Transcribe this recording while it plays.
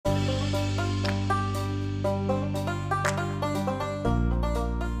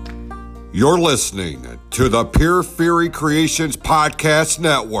You're listening to the Pure Fury Creations Podcast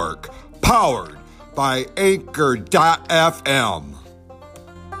Network, powered by Anchor.fm.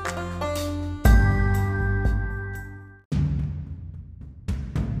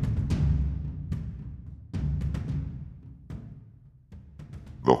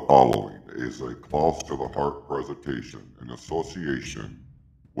 The following is a Close to the Heart presentation in association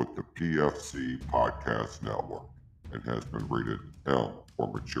with the PFC Podcast Network and has been rated M for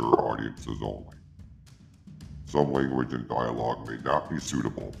mature audiences only. Some language and dialogue may not be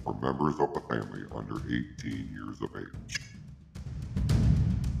suitable for members of the family under 18 years of age.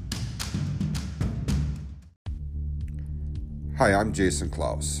 Hi, I'm Jason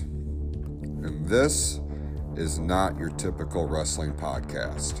Clouse, and this is not your typical wrestling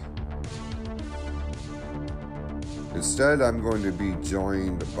podcast. Instead, I'm going to be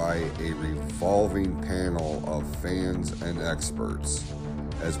joined by a revolving panel of fans and experts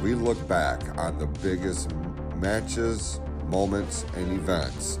as we look back on the biggest matches, moments, and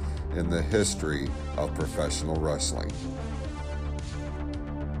events in the history of professional wrestling.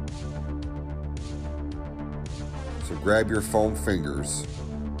 So grab your foam fingers,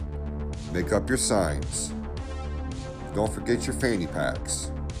 make up your signs, don't forget your fanny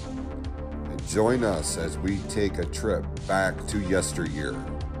packs, and join us as we take a trip back to yesteryear.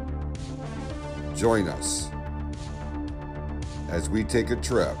 Join us as we take a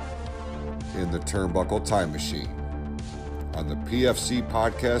trip in the Turnbuckle Time Machine on the PFC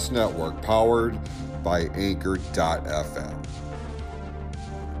Podcast Network, powered by Anchor.fm.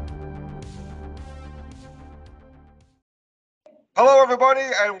 Hello, everybody,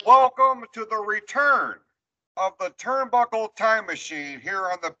 and welcome to the return of the Turnbuckle Time Machine here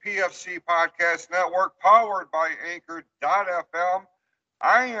on the PFC Podcast Network, powered by Anchor.fm.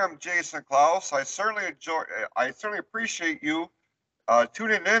 I am Jason Clouse. I certainly appreciate you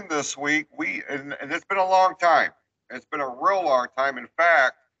tuning in this week. And it's been a long time. It's been a real long time. In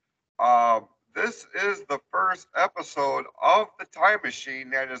fact, this is the first episode of the Time Machine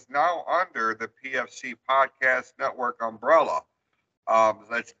that is now under the PFC Podcast Network umbrella.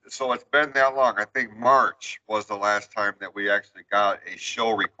 So it's been that long. I think March was the last time that we actually got a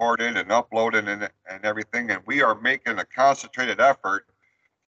show recorded and uploaded and everything. And we are making a concentrated effort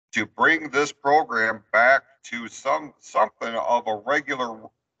to bring this program back to something of a regular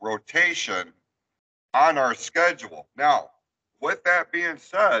rotation on our schedule. Now, with that being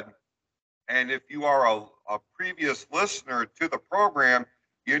said, and if you are a previous listener to the program,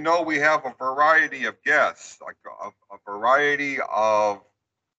 you know we have a variety of guests, like a variety of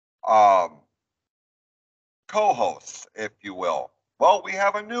co-hosts, if you will. Well, we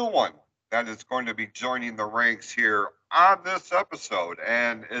have a new one that is going to be joining the ranks here on this episode,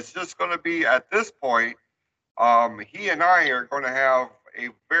 and it's just going to be, at this point, he and I are going to have a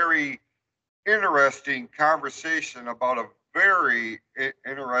very interesting conversation about a very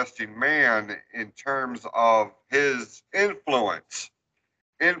interesting man in terms of his influence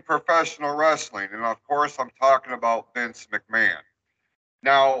in professional wrestling. And of course, I'm talking about Vince McMahon.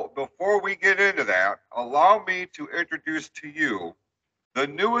 Now, before we get into that, allow me to introduce to you the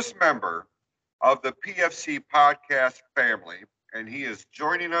newest member of the PFC podcast family, and he is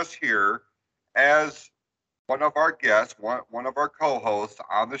joining us here as one of our guests, one of our co-hosts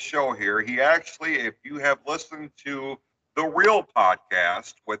on the show here. He actually, if you have listened to the Real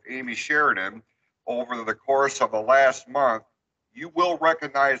podcast with Amy Sheridan over the course of the last month, you will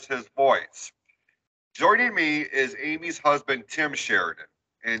recognize his voice. Joining me is Amy's husband, Tim Sheridan.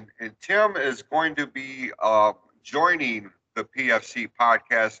 And Tim is going to be joining the PFC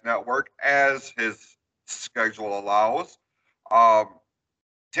Podcast Network as his schedule allows.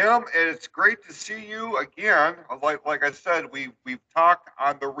 Tim, it's great to see you again. Like I said, we've talked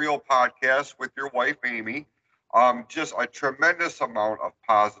on the Real podcast with your wife, Amy. Just a tremendous amount of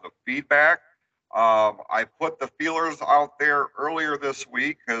positive feedback. I put the feelers out there earlier this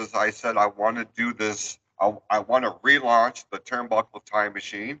week because I said I want to do this. I want to relaunch the Turnbuckle Time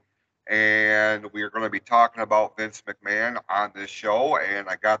Machine, and we are going to be talking about Vince McMahon on this show. And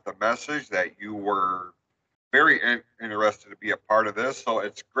I got the message that you were very interested to be a part of this. So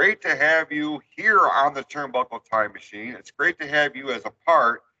it's great to have you here on the Turnbuckle Time Machine. It's great to have you as a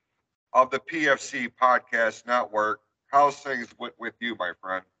part of the PFC Podcast Network. How's things with you, my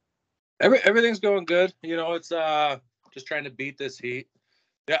friend? Everything's going good. You know, it's just trying to beat this heat.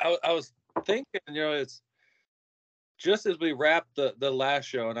 Yeah, I was thinking, you know, it's just as we wrap the last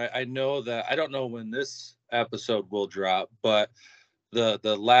show, and I know that I don't know when this episode will drop, but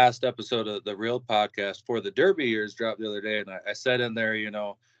the last episode of the Real podcast for the Derby years dropped the other day, and I said in there, you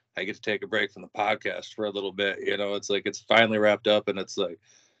know, I get to take a break from the podcast for a little bit. You know, it's like it's finally wrapped up, and it's like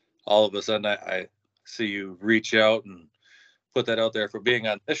all of a sudden I see you reach out and put that out there for being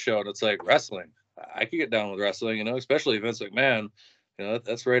on this show, and it's like wrestling. I could get down with wrestling, you know, especially Vince McMahon. You know,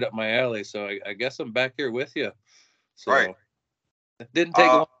 that's right up my alley. So I guess I'm back here with you. So Right. it didn't take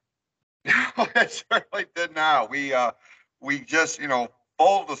long. No, it certainly did not. We just, you know,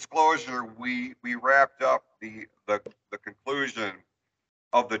 full disclosure, we wrapped up the conclusion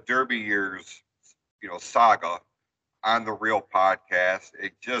of the Derby years, you know, saga on the Real podcast.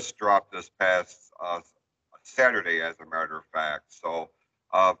 It just dropped this past Saturday, as a matter of fact. So,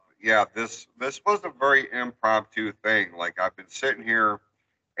 yeah, this was a very impromptu thing. Like, I've been sitting here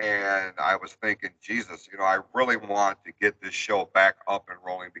and I was thinking, Jesus, you know, I really want to get this show back up and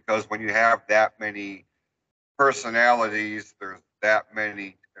rolling, because when you have that many personalities, there's that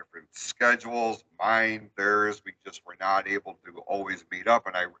many different schedules, mine, theirs. We just were not able to always meet up,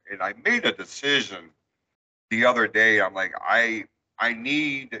 and I made a decision the other day. I'm like, I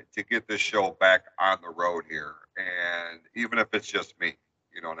need to get this show back on the road here, and even if it's just me,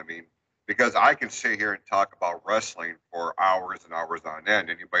 you know what I mean? Because I can sit here and talk about wrestling for hours and hours on end.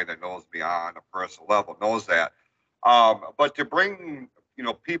 Anybody that knows me on a personal level knows that. But to bring, you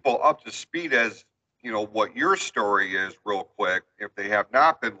know, people up to speed as, you know, what your story is real quick, if they have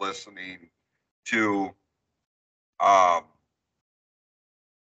not been listening to um,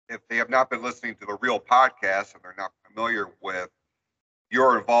 if they have not been listening to the Real podcast and they're not familiar with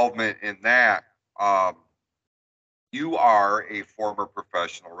your involvement in that, you are a former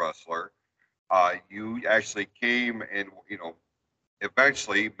professional wrestler. You actually came and, you know,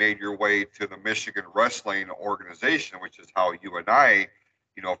 eventually made your way to the Michigan Wrestling Organization, which is how you and I,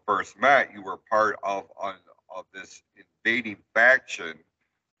 you know, first met. You were part of this invading faction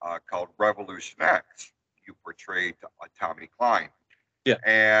called Revolution X. You portrayed Tommy Klein. Yeah.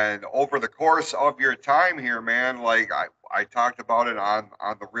 And over the course of your time here, man, like I talked about it on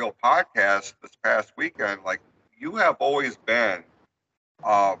the Real podcast this past weekend, like, you have always been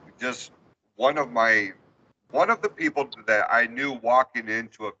just one of the people that I knew walking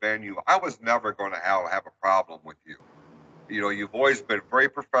into a venue. I was never going to have a problem with you. You know, you've always been very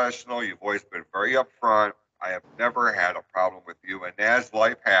professional. You've always been very upfront. I have never had a problem with you. And as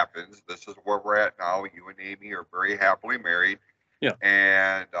life happens, this is where we're at now. You and Amy are very happily married. Yeah.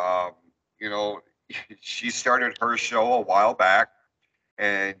 And, you know, she started her show a while back,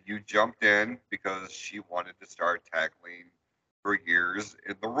 and you jumped in because she wanted to start tackling her years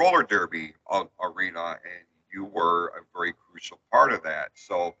in the roller derby arena, and you were a very crucial part of that.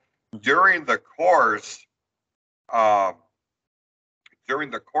 So during the course, um,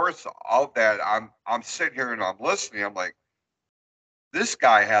 of that, I'm sitting here and I'm listening. I'm like, this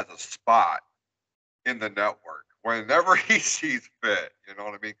guy has a spot in the network whenever he sees fit. You know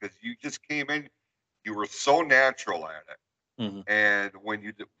what I mean? Because you just came in, you were so natural at it. Mm-hmm. And when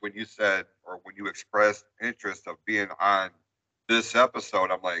you said, or when you expressed interest of being on this episode,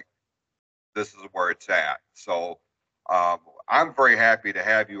 I'm like, this is where it's at. So I'm very happy to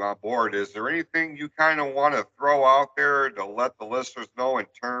have you on board. Is there anything you kind of want to throw out there to let the listeners know in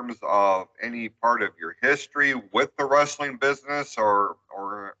terms of any part of your history with the wrestling business, or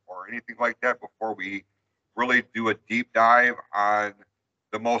anything like that, before we really do a deep dive on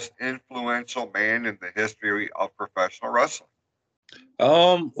the most influential man in the history of professional wrestling?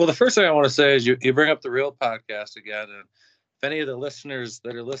 Well, the first thing I want to say is you bring up the Real podcast again, and if any of the listeners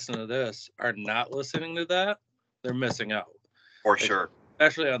that are listening to this are not listening to that, they're missing out. For sure.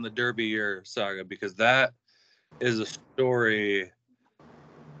 Especially on the Derby year saga, because that is a story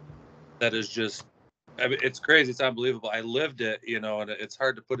that is just, I mean, it's crazy. It's unbelievable. I lived it, you know, and it's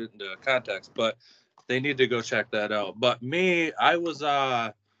hard to put it into context, but they need to go check that out. But me, I was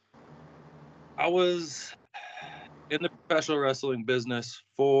in the professional wrestling business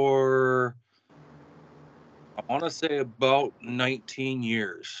for, I want to say, about 19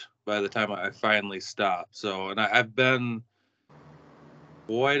 years by the time I finally stopped. So, and I've been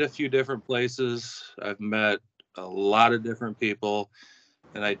quite a few different places. I've met a lot of different people.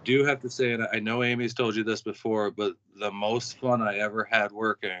 And I do have to say, and I know Amy's told you this before, but the most fun I ever had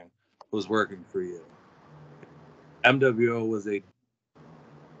working was working for you. MWO was a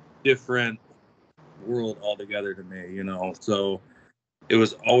different world altogether to me, you know. So it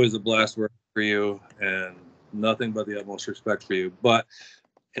was always a blast working for you, and nothing but the utmost respect for you. But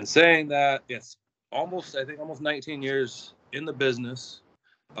in saying that, it's almost 19 years in the business.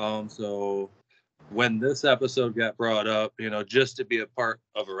 So when this episode got brought up, you know, just to be a part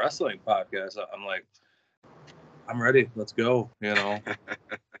of a wrestling podcast, I'm like, I'm ready. Let's go. You know,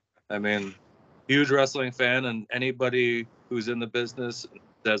 I mean, huge wrestling fan, and anybody who's in the business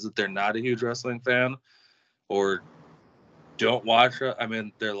says that they're not a huge wrestling fan or don't watch it, I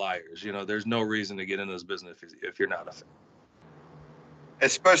mean, they're liars. You know, there's no reason to get into this business if you're not a fan.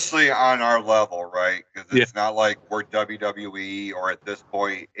 Especially on our level, right? Because Yeah. it's not like we're WWE or at this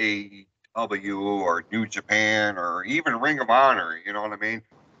point AEW or New Japan or even Ring of Honor. You know what I mean?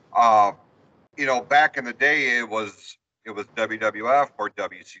 You know, back in the day, it was WWF or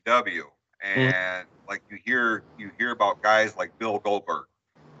WCW, and like you hear about guys like Bill Goldberg,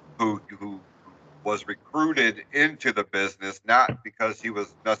 who was recruited into the business not because he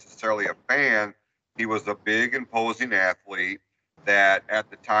was necessarily a fan. He was a big, imposing athlete that at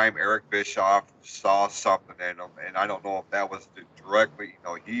the time Eric Bischoff saw something in him, and I don't know if that was to directly, you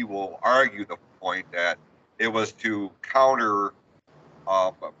know, he will argue the point that it was to counter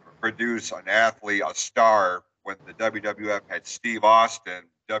produce an athlete, a star. When the WWF had Steve Austin,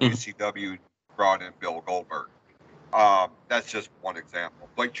 WCW brought in Bill Goldberg. That's just one example.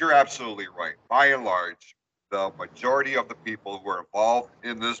 But you're absolutely right. By and large, the majority of the people who are involved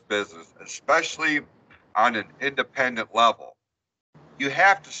in this business, especially on an independent level, you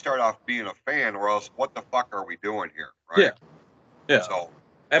have to start off being a fan, or else what the fuck are we doing here, right? Yeah. So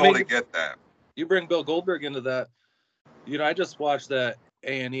I totally mean, get that. You bring Bill Goldberg into that. You know, I just watched that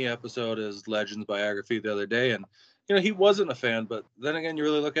A&E episode, his Legends biography, the other day, and you know, he wasn't a fan, but then again, you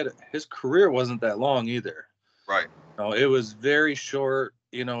really look at it, his career wasn't that long either. Right. You know, it was very short.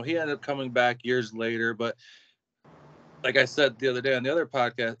 You know, he ended up coming back years later, but like I said the other day on the other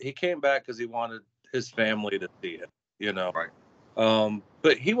podcast, he came back because he wanted his family to see it, you know. Right.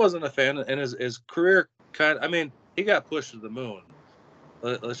 But he wasn't a fan, and his career I mean, he got pushed to the moon.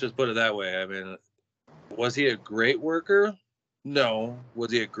 Let's just put it that way. I mean, was he a great worker? No.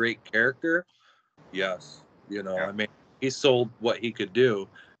 Was he a great character? Yes. You know, Yeah. I mean, he sold what he could do,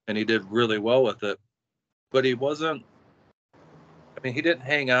 and he did really well with it. But he wasn't. I mean, he didn't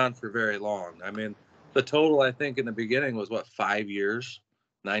hang on for very long. I mean, the total, I think, in the beginning was, 5 years,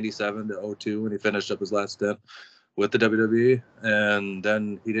 97 to 02, when he finished up his last stint with the WWE. And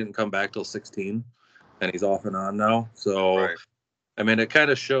then he didn't come back till 16, and he's off and on now. So, Right. I mean, it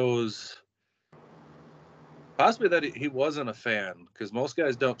kind of shows possibly that he wasn't a fan, because most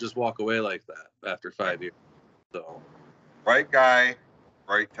guys don't just walk away like that after 5 years. So, right guy,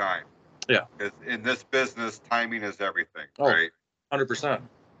 right time. Yeah. Because in this business, timing is everything, Oh, right? 100%.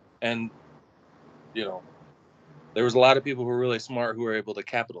 And, you know, there was a lot of people who were really smart who were able to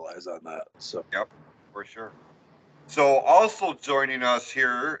capitalize on that. So, Yep, for sure. So also joining us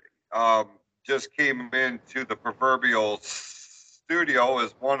here, just came into the proverbial studio,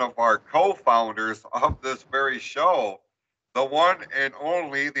 is one of our co-founders of this very show, the one and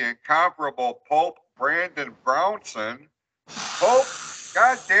only, the incomparable Pope Brandon Brownson. Pope,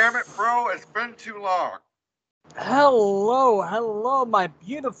 God damn it, bro, it's been too long. Hello, my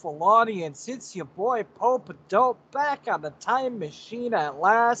beautiful audience. It's your boy Pope Dope back on the time machine at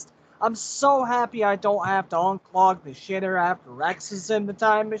last. I'm so happy I don't have to unclog the shitter after Rex is in the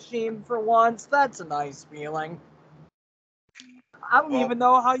time machine for once. That's a nice feeling. I don't even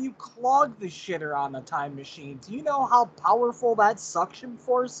know how you clog the shitter on a time machine. Do you know how powerful that suction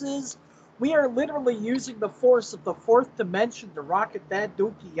force is? We are literally using the force of the fourth dimension to rocket that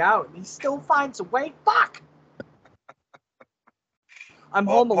dookie out, and he still finds a way. Fuck! I'm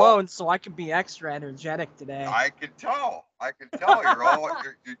home alone, so I can be extra energetic today. I can tell.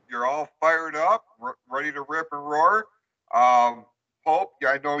 You're all fired up, ready to rip and roar. Pope,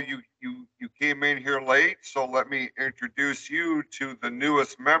 I know you came in here late, so let me introduce you to the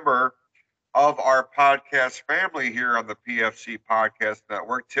newest member of our podcast family here on the PFC Podcast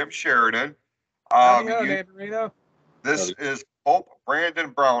Network, Tim Sheridan. This is Pope Brandon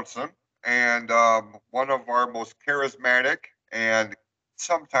Brownson, and one of our most charismatic and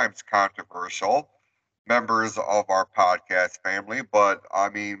sometimes controversial members of our podcast family. But I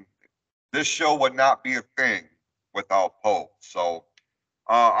mean, this show would not be a thing without Pope. So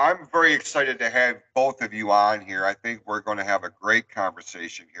I'm very excited to have both of you on here. I think we're going to have a great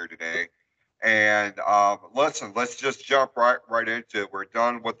conversation here today. And listen, let's just jump right into it. We're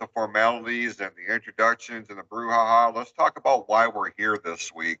done with the formalities and the introductions and the brouhaha. Let's talk about why we're here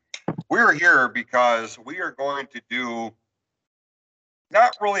this week. We're here because we are going to do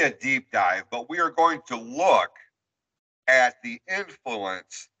not really a deep dive, but we are going to look at the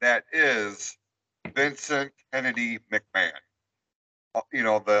influence that is Vincent Kennedy McMahon. You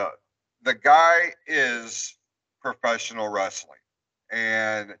know, the guy is professional wrestling.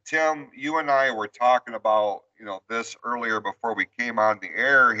 And Tim, you and I were talking about, you know, this earlier before we came on the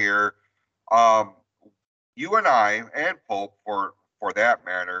air here. You and I, and Pope for that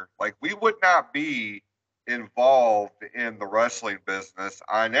matter, like, we would not be involved in the wrestling business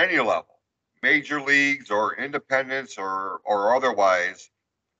on any level, major leagues or independents or otherwise,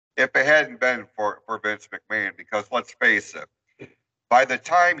 if it hadn't been for Vince McMahon. Because let's face it, by the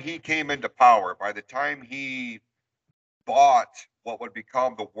time he came into power, by the time he bought what would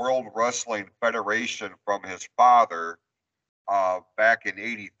become the World Wrestling Federation from his father back in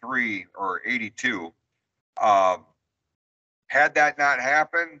 83 or 82, had that not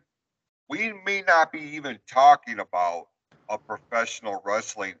happened, we may not be even talking about a professional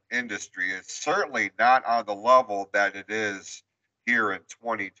wrestling industry. It's certainly not on the level that it is here in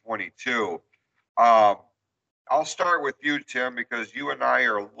 2022. I'll start with you, Tim, because you and I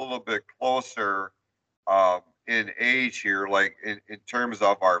are a little bit closer in age here, like in terms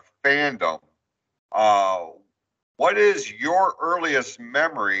of our fandom. What is your earliest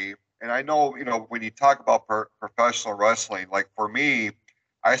memory? And I know, when you talk about professional wrestling, like for me,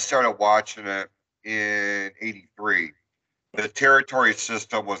 I started watching it in 83. The territory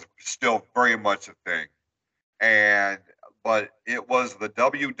system was still very much a thing. But it was the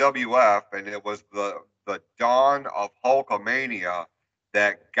WWF, and it was the dawn of Hulkamania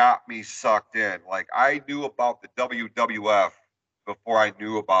that got me sucked in. Like, I knew about the WWF before I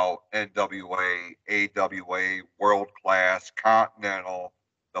knew about NWA, AWA, World Class, Continental,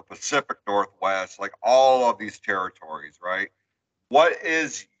 the Pacific Northwest, like all of these territories, right? What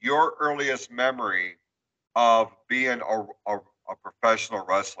is your earliest memory of being a professional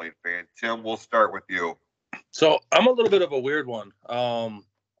wrestling fan? Tim, we'll start with you. So I'm a little bit of a weird one.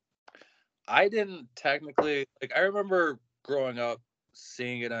 I didn't technically, like, I remember growing up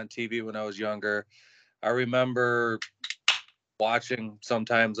seeing it on TV when I was younger. I remember watching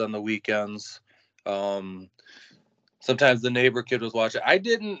sometimes on the weekends. Sometimes the neighbor kid was watching. I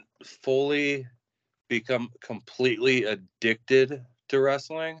didn't fully become completely addicted to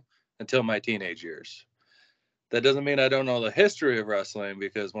wrestling until my teenage years. That doesn't mean I don't know the history of wrestling,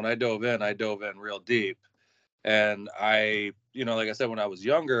 because when I dove in real deep. And I, like I said, when I was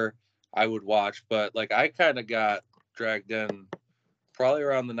younger, I would watch, but like I kind of got dragged in probably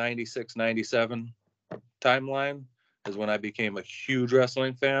around the 96, 97 timeline is when I became a huge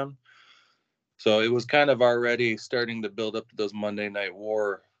wrestling fan. So it was kind of already starting to build up to those Monday Night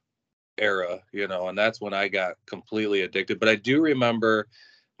War era, and that's when I got completely addicted. But I do remember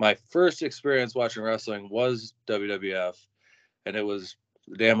my first experience watching wrestling was WWF, and it was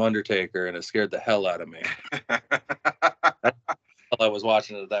damn Undertaker, and it scared the hell out of me. I was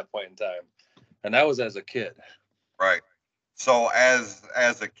watching it at that point in time, and that was as a kid. Right. So as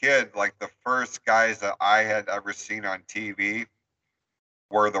a kid, like the first guys that I had ever seen on TV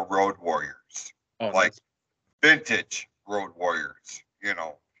were the Road Warriors, like vintage Road Warriors.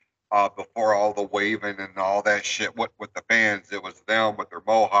 Before all the waving and all that shit with the bands, it was them with their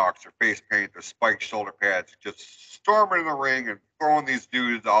mohawks, their face paint, their spiked shoulder pads, just storming in the ring and throwing these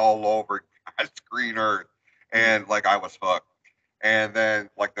dudes all over God's green earth. And like I was hooked. And then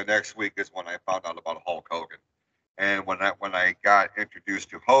like the next week is when I found out about Hulk Hogan. And when I got introduced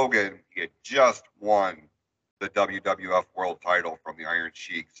to Hogan, he had just won the WWF World Title from the Iron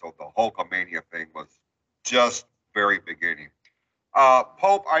Sheik. So the Hulkamania thing was just very beginning.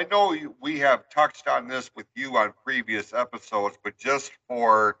 Pope, I know we have touched on this with you on previous episodes, but just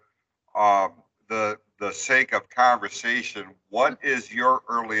for the sake of conversation, what is your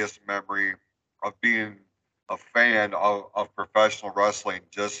earliest memory of being a fan of professional wrestling,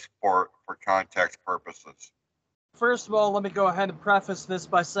 just for context purposes? First of all, let me go ahead and preface this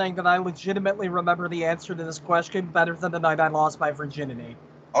by saying that I legitimately remember the answer to this question better than the night I lost my virginity.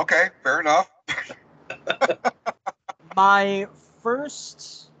 Okay, fair enough. My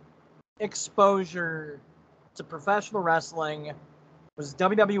first exposure to professional wrestling was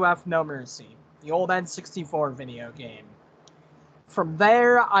WWF No Mercy, the old N64 video game. From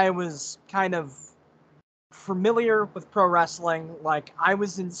there, I was kind of familiar with pro wrestling. Like, I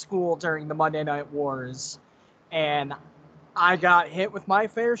was in school during the Monday Night Wars, and I got hit with my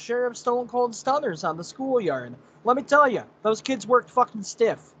fair share of Stone Cold Stunners on the schoolyard. Let me tell you, those kids worked fucking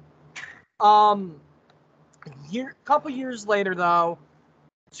stiff. Couple years later, though,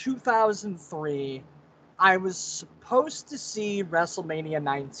 2003, I was supposed to see WrestleMania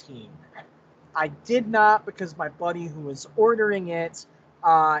 19. I did not, because my buddy who was ordering it,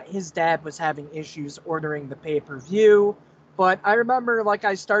 his dad was having issues ordering the pay-per-view. But I remember,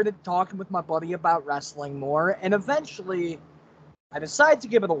 I started talking with my buddy about wrestling more, and eventually I decided to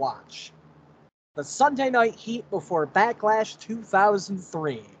give it a watch. The Sunday Night Heat before Backlash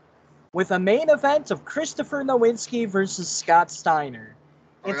 2003, with a main event of Christopher Nowinski versus Scott Steiner.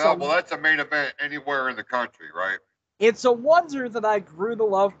 Well, that's a main event anywhere in the country, right? It's a wonder that I grew to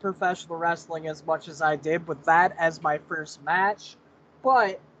love professional wrestling as much as I did with that as my first match.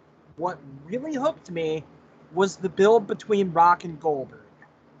 But what really hooked me was the build between Rock and Goldberg.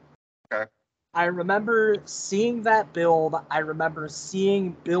 Okay. I remember seeing that build. I remember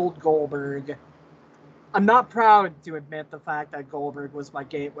seeing Build Goldberg. I'm not proud to admit the fact that Goldberg was my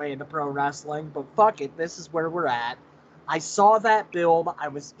gateway into pro wrestling, but fuck it, this is where we're at. I saw that build. I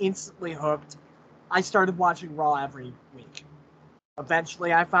was instantly hooked. I started watching Raw every week.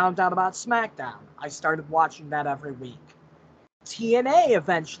 Eventually, I found out about SmackDown. I started watching that every week. TNA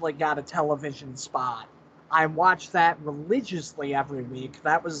eventually got a television spot. I watched that religiously every week.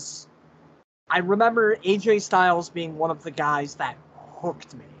 I remember AJ Styles being one of the guys that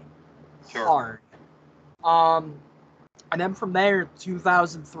hooked me hard. And then from there,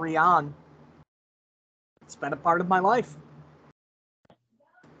 2003 on, it's been a part of my life.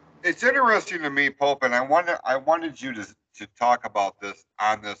 It's interesting to me, Pope, and I wanted you to talk about this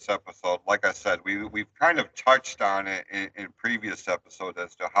on this episode. Like I said, we've kind of touched on it in previous episodes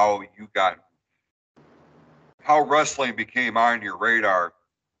as to how wrestling became on your radar.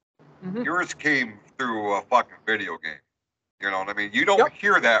 Mm-hmm. Yours came through a fucking video game. You know what I mean? You don't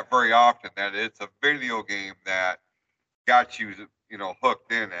hear that very often, that it's a video game that got you,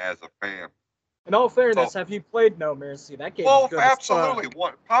 hooked in as a fan. In all fairness, have you played No Mercy? That game is good absolutely. as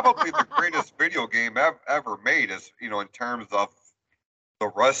fuck. Probably the greatest video game ever made is, in terms of the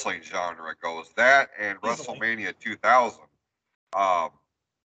wrestling genre goes. That and Easily. WrestleMania 2000. And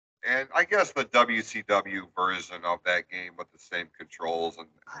I guess the WCW version of that game with the same controls and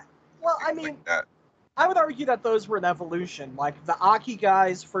like that. I would argue that those were an evolution. Like, the Aki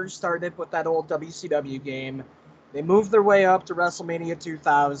guys first started with that old WCW game. They moved their way up to WrestleMania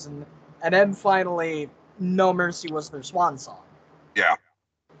 2000. And then finally, No Mercy was their swan song. Yeah.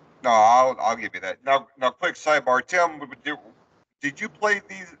 No, I'll give you that. Now, quick sidebar. Tim, did you play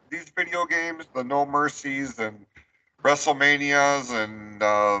these video games, the No Mercies and WrestleManias and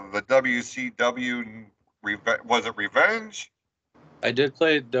the WCW? Was it Revenge? I did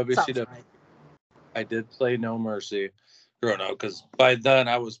play WCW. Right. I did play No Mercy growing up because by then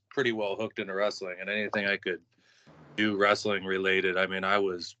I was pretty well hooked into wrestling, and anything I could do wrestling related, I mean, I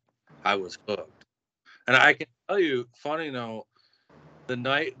was hooked. And I can tell you, funny note, the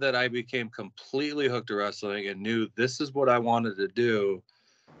night that I became completely hooked to wrestling and knew this is what I wanted to do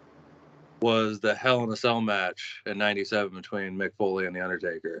was the Hell in a Cell match in '97 between Mick Foley and The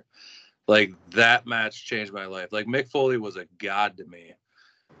Undertaker. Like, that match changed my life. Like, Mick Foley was a god to me.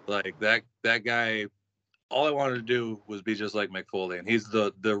 Like, that guy, all I wanted to do was be just like Mick Foley, and he's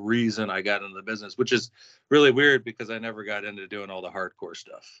the reason I got into the business, which is really weird because I never got into doing all the hardcore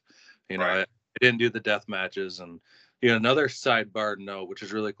stuff. Right. I didn't do the death matches. And another sidebar note, which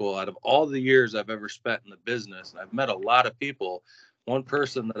is really cool, out of all the years I've ever spent in the business, and I've met a lot of people, one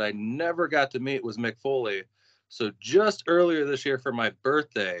person that I never got to meet was Mick Foley. So just earlier this year for my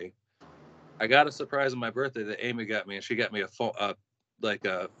birthday, I got a surprise on my birthday that Amy got me, and she got me a FaceTime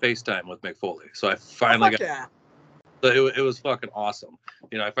with Mick Foley. So I finally So it was fucking awesome.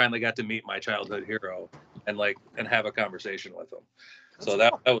 I finally got to meet my childhood hero and have a conversation with him. So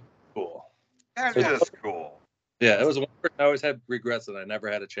that was cool. That is cool. Yeah, it was one person I always had regrets that I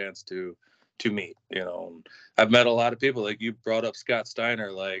never had a chance to meet. I've met a lot of people. Like, you brought up Scott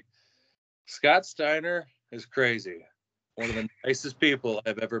Steiner. Like, Scott Steiner is crazy. One of the nicest people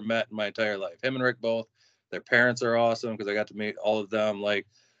I've ever met in my entire life. Him and Rick both. Their parents are awesome because I got to meet all of them. Like,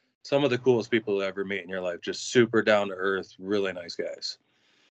 some of the coolest people you'll ever meet in your life. Just super down to earth, really nice guys.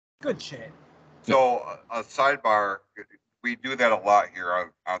 Good shit. So, a sidebar, we do that a lot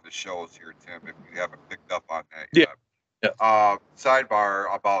here on the shows here, Tim, if you haven't picked up on that yet. Yeah.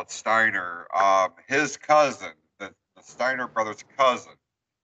 Sidebar about Steiner. His cousin, the Steiner brothers' cousin,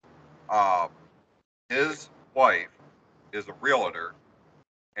 his wife is a realtor,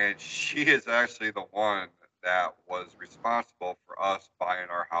 and she is actually the one that was responsible for us buying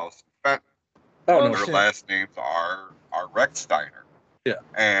our house in Fenton. Oh, Their last names are Rex Steiner. Yeah.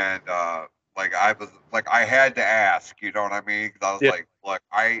 And I had to ask, you know what I mean? Because I was like, look,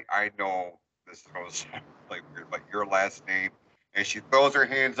 I know this is going to sound like weird, but your last name. And she throws her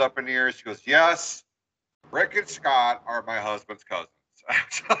hands up in the air. She goes, yes, Rick and Scott are my husband's cousins.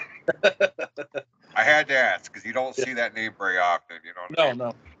 I had to ask because you don't see that name very often, you know what I mean?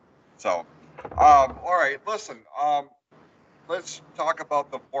 No. So, all right, listen, let's talk about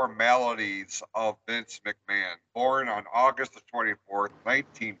the formalities of Vince McMahon. Born on August the 24th,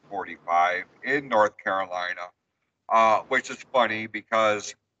 1945 in North Carolina, which is funny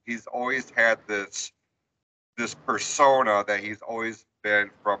because he's always had this persona that he's always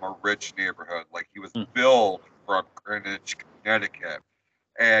been from a rich neighborhood. Like, he was billed from Greenwich, Connecticut,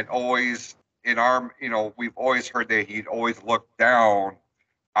 and always we've always heard that he'd always looked down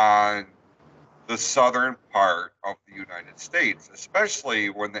on the southern part of the United States, especially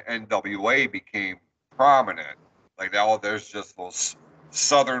when the NWA became prominent. Like, oh, there's just those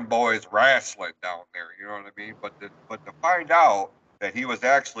Southern boys wrestling down there, you know what I mean? But to find out that he was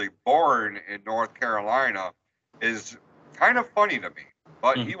actually born in North Carolina is kind of funny to me,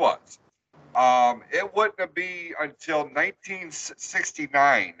 but he was. It wouldn't be until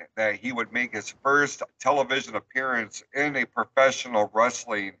 1969 that he would make his first television appearance in a professional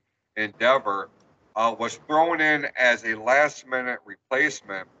wrestling endeavor. Was thrown in as a last-minute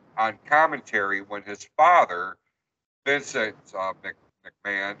replacement on commentary when his father, Vincent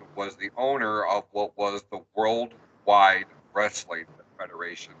McMahon, was the owner of what was the Worldwide Wrestling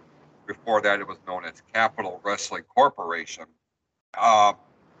Federation. Before that, it was known as Capital Wrestling Corporation.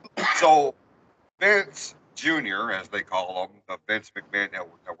 So Vince Jr., as they call him, the Vince McMahon that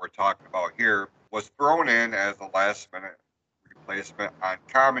we're talking about here, was thrown in as a last-minute replacement on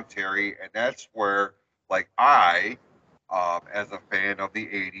commentary, and that's where, like, as a fan of the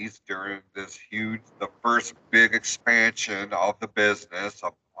 80s, during this the first big expansion of the business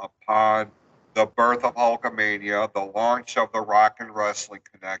upon the birth of Hulkamania, the launch of the Rock and Wrestling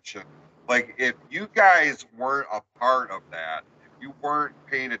Connection, like, if you guys weren't a part of that, if you weren't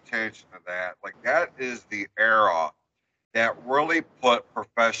paying attention to that, like, that is the era that really put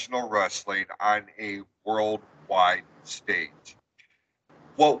professional wrestling on a worldwide stage.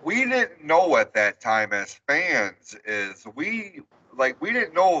 What we didn't know at that time as fans is we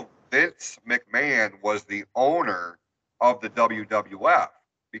didn't know Vince McMahon was the owner of the WWF,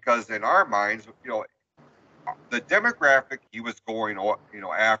 because in our minds, the demographic he was going,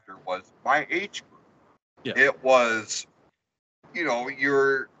 after was my age group. Yeah. It was,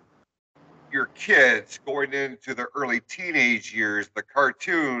 your kids going into their early teenage years, the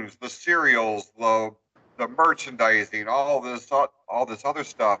cartoons, the serials, the merchandising, all this other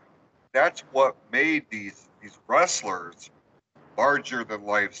stuff. That's what made these wrestlers larger than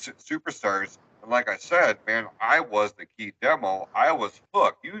life superstars. And like I said, man, I was the key demo. I was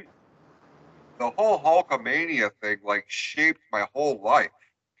hooked. The whole Hulkamania thing like shaped my whole life,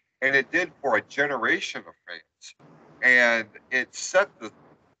 and it did for a generation of fans. And it set the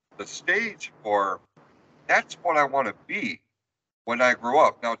stage for, that's what I want to be when I grow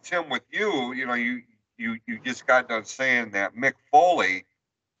up. Now, Tim, with you, you just got done saying that Mick Foley,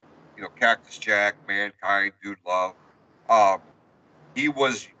 Cactus Jack, Mankind, Dude Love, he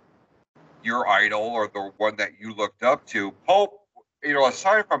was your idol, or the one that you looked up to. Pope,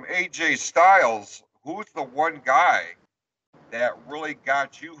 aside from AJ Styles, who's the one guy that really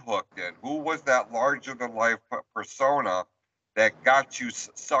got you hooked in? Who was that larger than life persona that got you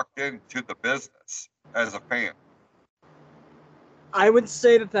sucked into the business as a fan? I would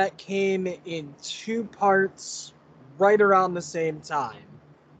say that came in two parts right around the same time.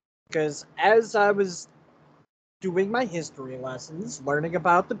 Because as I was doing my history lessons, learning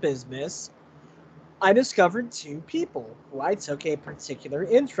about the business, I discovered two people who I took a particular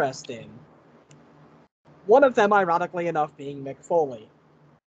interest in. One of them, ironically enough, being Mick Foley.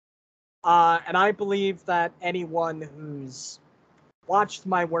 And I believe that anyone who's watched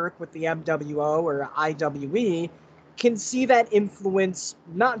my work with the MWO or IWE can see that influence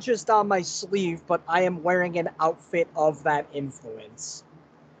not just on my sleeve, but I am wearing an outfit of that influence.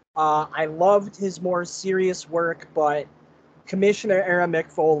 I loved his more serious work, but Commissioner era Mick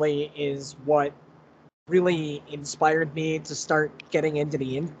Foley is what really inspired me to start getting into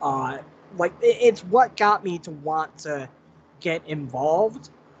the it's what got me to want to get involved.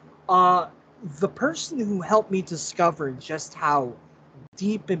 The person who helped me discover just how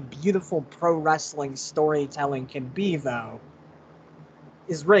deep and beautiful pro wrestling storytelling can be, though,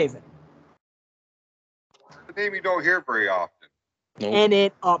 is Raven. The name you don't hear very often. Nope. And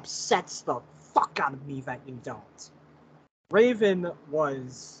it upsets the fuck out of me that you don't. Raven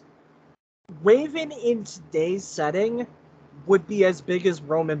in today's setting would be as big as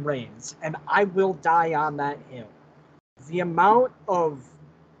Roman Reigns, and I will die on that hill. The amount of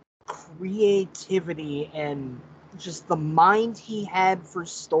creativity and just the mind he had for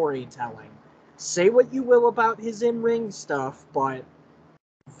storytelling. Say what you will about his in-ring stuff, but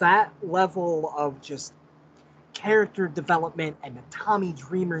that level of just character development and the Tommy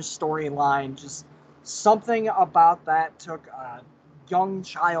Dreamer storyline, just something about that took a young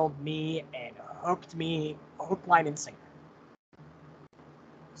child me and hooked me, hook, line, and sinker.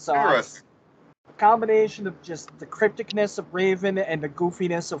 So a combination of just the crypticness of Raven and the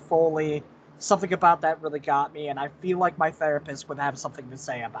goofiness of Foley, something about that really got me, and I feel like my therapist would have something to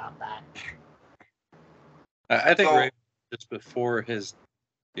say about that. I think Raven, just before his,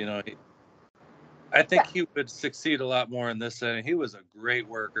 I think he would succeed a lot more in this setting. He was a great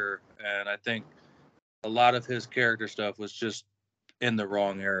worker, and I think a lot of his character stuff was just in the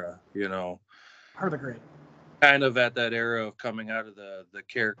wrong era, you know. Heard agree. Kind of at that era of coming out of the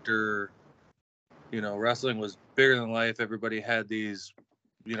character, you know, wrestling was bigger than life. Everybody had these,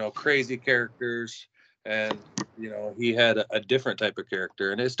 you know, crazy characters, and, you know, he had a different type of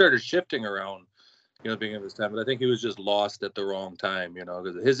character, and it started shifting around, you know, beginning of his time. But I think he was just lost at the wrong time, you know,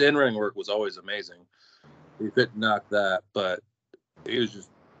 because his in-ring work was always amazing. He couldn't knock that, but he was just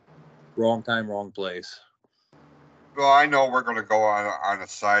wrong time, wrong place. Well, I know we're going to go on a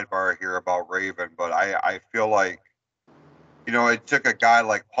sidebar here about Raven, but I feel like, you know, it took a guy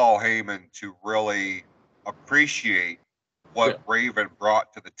like Paul Heyman to really appreciate what Raven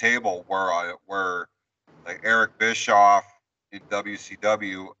brought to the table, where like Eric Bischoff in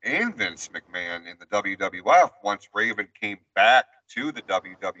WCW and Vince McMahon in the WWF, once Raven came back to the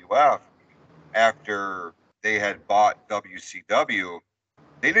WWF after they had bought WCW,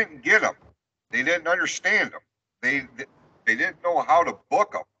 they didn't get him. They didn't understand him. They didn't know how to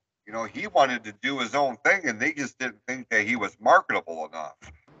book him. You know, he wanted to do his own thing, and they just didn't think that he was marketable enough,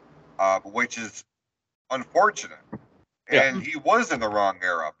 which is unfortunate. And he was in the wrong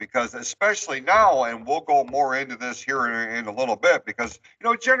era, because especially now, and we'll go more into this here in a little bit, because, you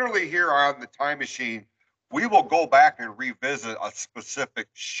know, generally here on the Time Machine, we will go back and revisit a specific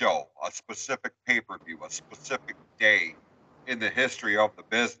show, a specific pay-per-view, a specific day in the history of the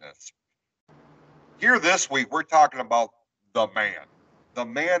business. Here this week, we're talking about the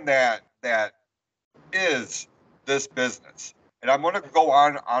man that is this business. And I'm going to go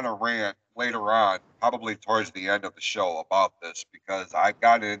on a rant later on, probably towards the end of the show, about this, because I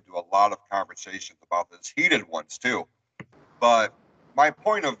got into a lot of conversations about this, heated ones too. But my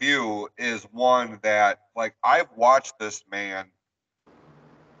point of view is one that, like, I've watched this man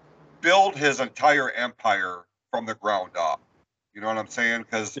build his entire empire from the ground up. You know what I'm saying?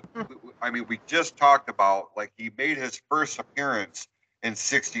 Because, I mean, we just talked about, like, he made his first appearance in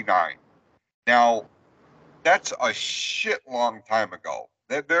 '69. Now, that's a shit long time ago.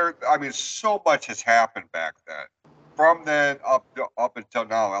 I mean, so much has happened back then. From then up until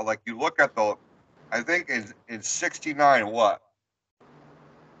now, like, you look at I think in '69, what?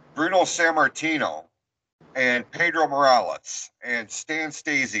 Bruno Sammartino and Pedro Morales and Stan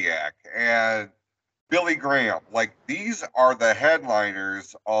Stasiak and Billy Graham, like, these are the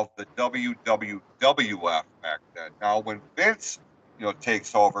headliners of the WWF back then. Now, when Vince, you know,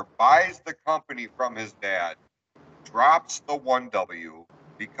 takes over, buys the company from his dad, drops the 1W,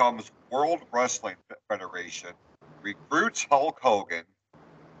 becomes World Wrestling Federation, recruits Hulk Hogan,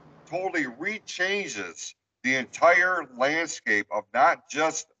 totally rechanges the entire landscape of not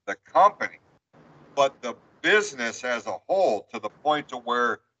just the company, but the business as a whole, to the point to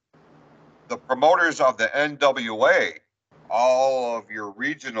where the promoters of the NWA, all of your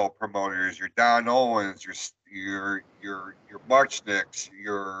regional promoters, your Don Owens, your Muchnicks,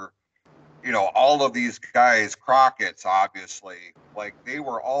 you know, all of these guys, Crockett's, obviously, like, they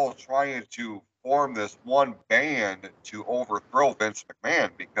were all trying to form this one band to overthrow Vince McMahon,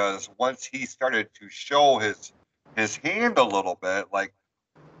 because once he started to show his hand a little bit, like,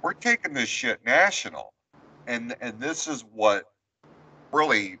 we're taking this shit national. And this is what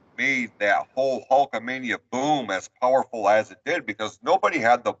really made that whole Hulkamania boom as powerful as it did, because nobody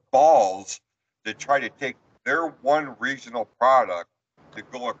had the balls to try to take their one regional product to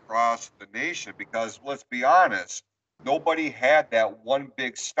go across the nation, because, let's be honest, nobody had that one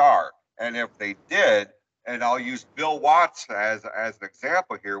big star. And if they did, and I'll use Bill Watts as an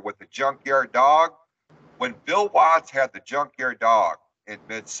example here with the Junkyard Dog, when Bill Watts had the Junkyard Dog in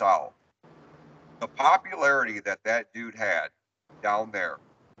Mid-South, the popularity that dude had down there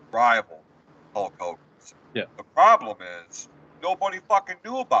rivaled Hulk Hogan's. Yeah. The problem is nobody fucking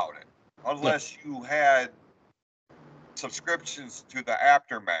knew about it unless you had subscriptions to the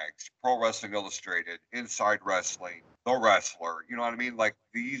aftermags, Pro Wrestling Illustrated, Inside Wrestling, The Wrestler. You know what I mean? Like,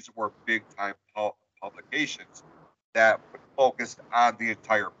 these were big time publications that focused on the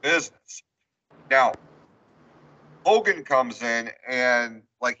entire business. Now, Hogan comes in, and,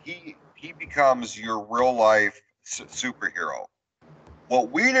 like, he becomes your real life superhero.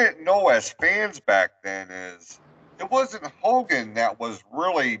 What we didn't know as fans back then is it wasn't Hogan that was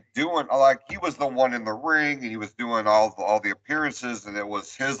really doing, like, he was the one in the ring, and he was doing all the appearances, and it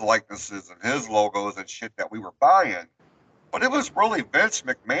was his likenesses and his logos and shit that we were buying. But it was really Vince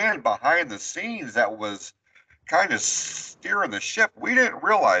McMahon behind the scenes that was kind of steering the ship. We didn't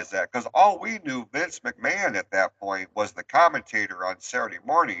realize that, because all we knew Vince McMahon at that point was the commentator on Saturday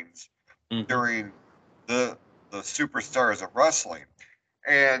mornings during the Superstars of Wrestling.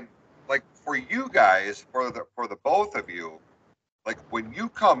 And, like, for you guys, for the both of you, like when you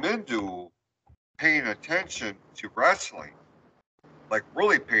come into paying attention to wrestling, like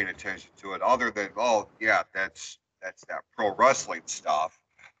really paying attention to it, other than that's that pro wrestling stuff.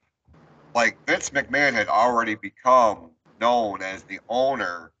 Like Vince McMahon had already become known as the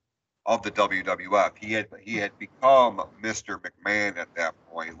owner of the WWF. He had become Mr. McMahon at that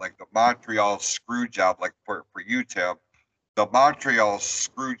point. Like the Montreal screw job, like for you, Tim, the Montreal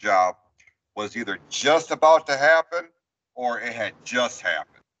screw job was either just about to happen or it had just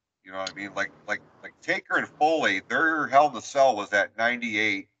happened. You know what I mean? Like Taker and Foley, their Hell in a Cell was at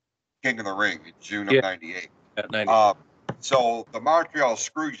 98 King of the Ring in June of 98. At 98. So the Montreal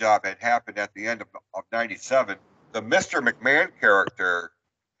screw job had happened at the end of 97. The Mr. McMahon character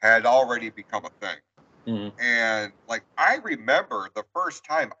had already become a thing. Mm-hmm. And like I remember the first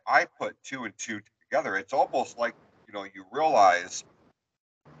time I put two and two together, it's almost like, you realize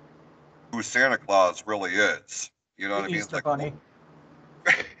who Santa Claus really is. You know what I mean? Easter Bunny.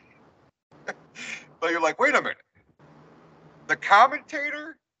 So you're like, wait a minute. The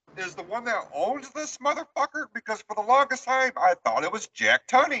commentator is the one that owns this motherfucker? Because for the longest time I thought it was Jack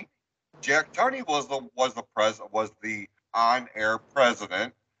Tunney. Jack Tunney was the on-air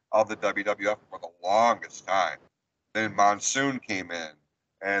president of the WWF for the longest time. Then Monsoon came in,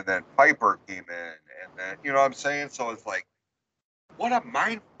 and then Piper came in, and then you know what I'm saying? So it's like, what a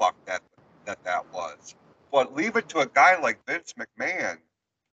mind fuck that was. But leave it to a guy like Vince McMahon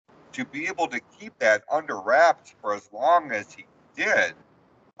to be able to keep that under wraps for as long as he did,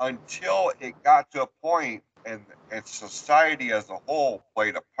 until it got to a point, and society as a whole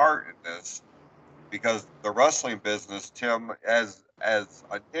played a part in this, because the wrestling business, Tim, as an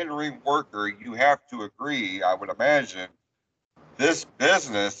in-ring worker, you have to agree, I would imagine, this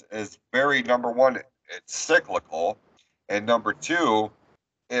business is very, number one, it's cyclical, and number two,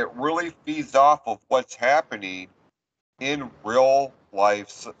 it really feeds off of what's happening in real life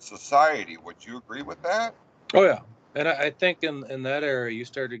society. Would you agree with that? Oh yeah, and I think in that era you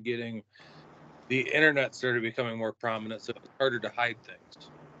started getting, the internet started becoming more prominent, so it was harder to hide things.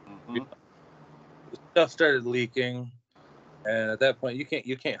 Mm-hmm. Stuff started leaking, and at that point you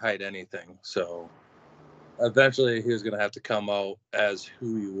can't hide anything. So eventually he was going to have to come out as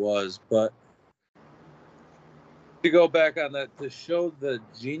who he was. But to go back on that, to show the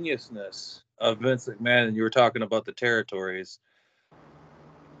geniusness of Vince McMahon, and you were talking about the territories,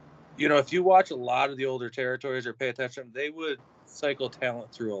 if you watch a lot of the older territories or pay attention, they would cycle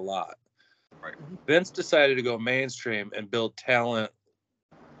talent through a lot. Right. Vince decided to go mainstream and build talent,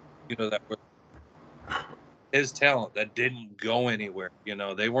 that was his talent, that didn't go anywhere.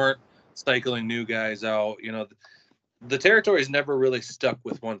 They weren't cycling new guys out. The territories never really stuck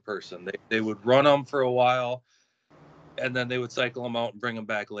with one person. They would run them for a while, and then they would cycle them out and bring them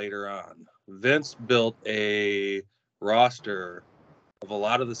back later on. Vince built a roster of a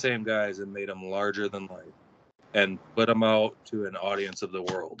lot of the same guys and made them larger than life and put them out to an audience of the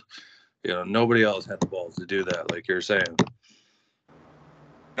world. Nobody else had the balls to do that, like you're saying.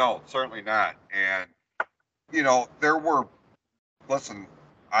 No, certainly not. And, listen,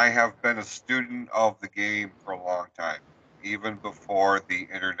 I have been a student of the game for a long time, even before the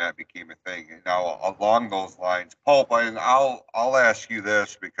internet became a thing. And now along those lines, Pulp, and I'll ask you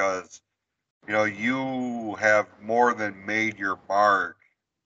this, because, you have more than made your mark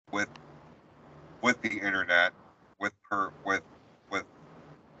with the internet, with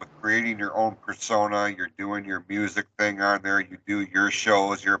creating your own persona. You're doing your music thing on there. You do your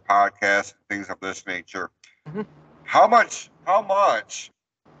shows, your podcasts, things of this nature. Mm-hmm. How much,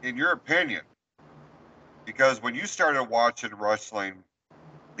 in your opinion, because when you started watching wrestling,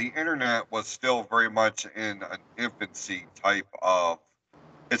 the internet was still very much in an infancy type of,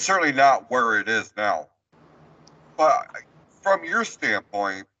 it's certainly not where it is now. But from your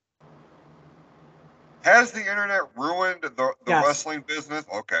standpoint, has the internet ruined the Yes. wrestling business?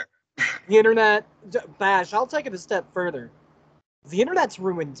 Okay. The internet, Bash, I'll take it a step further. The internet's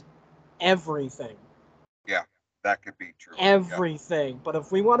ruined everything. Yeah, that could be true. Everything. Yeah. But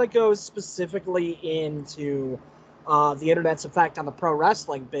if we want to go specifically into the internet's effect on the pro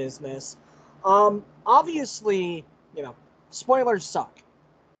wrestling business, obviously, spoilers suck.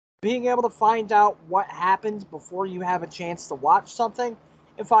 Being able to find out what happened before you have a chance to watch something,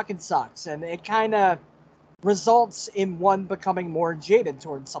 it fucking sucks. And it kind of results in one becoming more jaded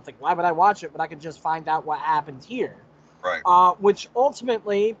towards something. Why would I watch it when I can just find out what happened here? Right. Which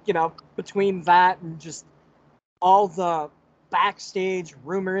ultimately, between that and just all the backstage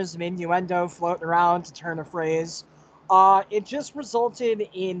rumors and innuendo floating around, to turn a phrase, it just resulted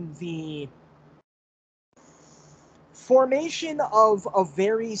in the formation of a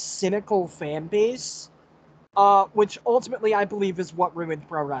very cynical fan base, which ultimately I believe is what ruined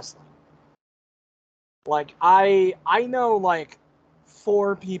pro wrestling. Like, I know, like,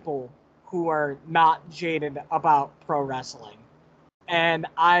 4 people who are not jaded about pro wrestling. And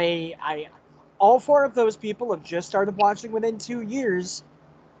all 4 of those people have just started watching within 2 years,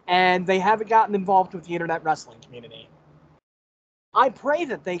 and they haven't gotten involved with the internet wrestling community. I pray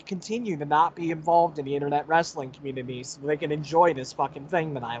that they continue to not be involved in the internet wrestling community so they can enjoy this fucking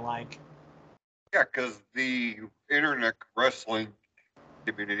thing that I like. Yeah, because the internet wrestling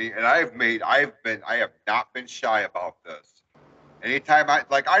community, and I have not been shy about this. Anytime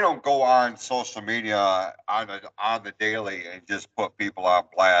I don't go on social media on the daily and just put people on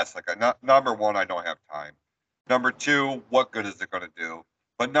blast. Like, number one, I don't have time. Number two, what good is it going to do?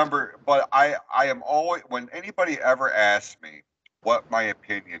 But I am always, when anybody ever asks me what my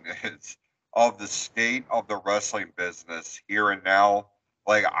opinion is of the state of the wrestling business here and now,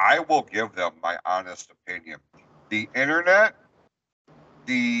 like, I will give them my honest opinion. The internet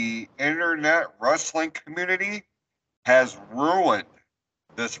wrestling community has ruined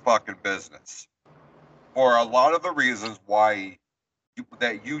this fucking business for a lot of the reasons why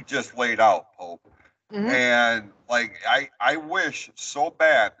that you just laid out, Pope. Mhm. And like, I wish so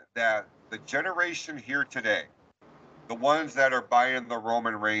bad that the generation here today, the ones that are buying the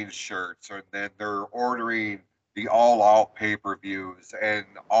Roman Reigns shirts, or then they're ordering the All Out pay-per-views and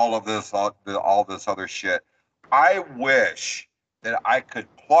all this other shit, I wish that I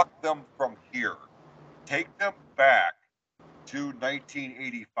could pluck them from here, take them back to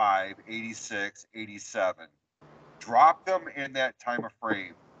 1985, 86, 87, drop them in that time of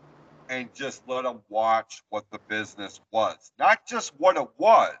frame, and just let them watch what the business was. Not just what it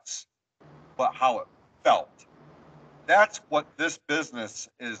was, but how it felt. That's what this business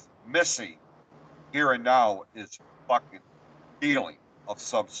is missing here and now, is fucking feeling of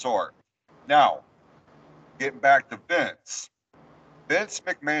some sort. Now, getting back to Vince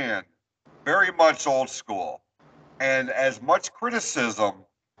McMahon, very much old school. And as much criticism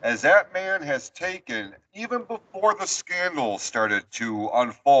as that man has taken, even before the scandal started to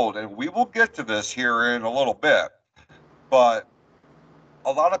unfold, and we will get to this here in a little bit, but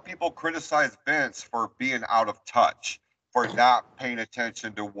a lot of people criticize Vince for being out of touch, for not paying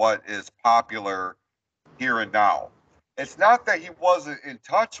attention to what is popular here and now. It's not that he wasn't in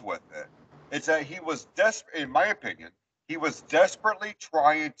touch with it. It's that he was desperate, in my opinion, he was desperately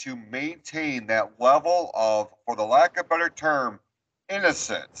trying to maintain that level of, for the lack of a better term,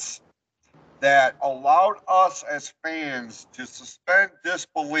 innocence that allowed us as fans to suspend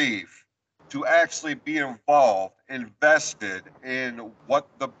disbelief, to actually be involved, invested in what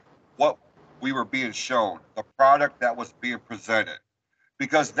we were being shown, the product that was being presented.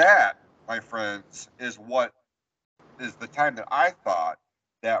 Because that, my friends, is the time that I thought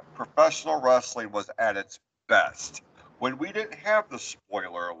that professional wrestling was at its best. When we didn't have the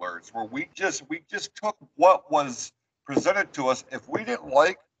spoiler alerts, where we just took what was presented to us. If we didn't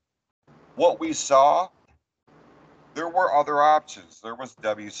like what we saw, there were other options. There was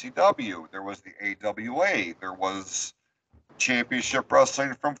WCW, there was the AWA, there was Championship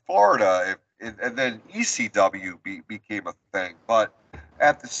Wrestling from Florida, and then ECW became a thing. But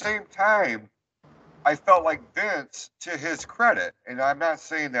at the same time, I felt like Vince, to his credit, and I'm not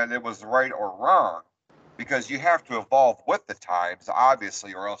saying that it was right or wrong, because you have to evolve with the times,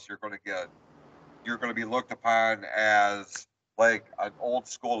 obviously, or else you're going to be looked upon as like an old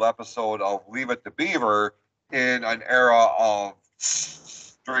school episode of Leave It to Beaver in an era of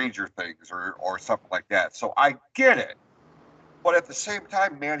Stranger Things or something like that. So I get it. But at the same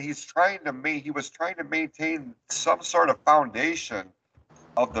time, man, he was trying to maintain some sort of foundation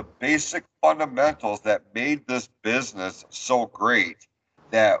of the basic fundamentals that made this business so great,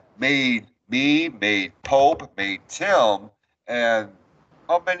 that made me, made Pope, made Tim, and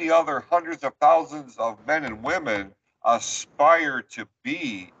how many other hundreds of thousands of men and women aspire to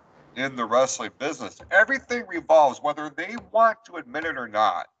be in the wrestling business. Everything revolves, whether they want to admit it or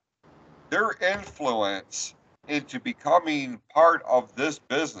not, their influence into becoming part of this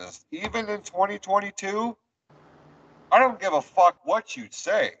business, even in 2022, I don't give a fuck what you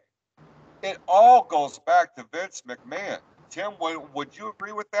say. It all goes back to Vince McMahon. Tim, would you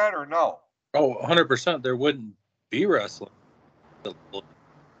agree with that or no? Oh, 100%. There wouldn't be wrestling.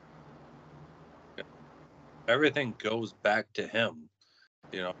 Everything goes back to him.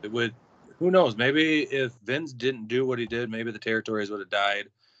 You know, it would. Who knows? Maybe if Vince didn't do what he did, maybe the territories would have died.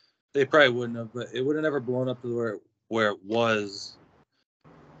 They probably wouldn't have, but it would have never blown up to where it was.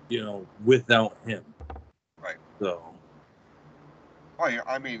 You know, without him. Right. So. Oh, yeah,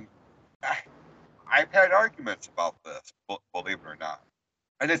 I mean, I've had arguments about this, believe it or not,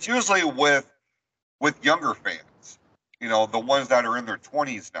 and it's usually with younger fans. You know, the ones that are in their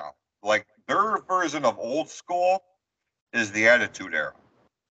 20s now. Like their version of old school is the Attitude Era.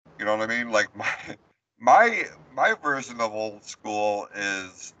 You know what I mean? Like my version of old school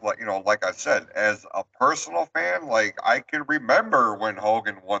is like, you know, like I said, as a personal fan, like I can remember when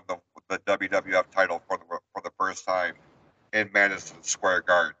Hogan won the WWF title for the first time in Madison Square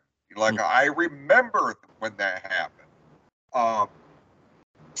Garden. Like I remember when that happened.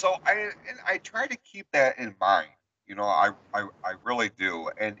 So I try to keep that in mind. You know, I really do.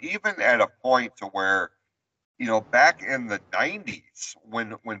 And even at a point to where, you know, back in the 90s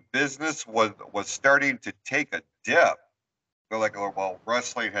when business was starting to take a dip, they're like, oh, well,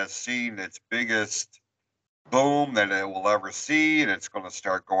 wrestling has seen its biggest boom that it will ever see, and it's going to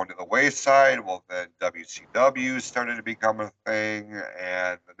start going to the wayside. Well, then WCW started to become a thing,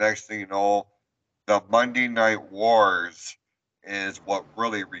 and the next thing you know, the Monday Night Wars is what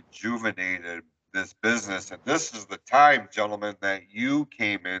really rejuvenated this business. And this is the time, gentlemen, that you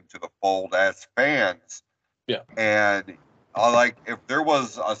came into the fold as fans. Yeah. And like, if there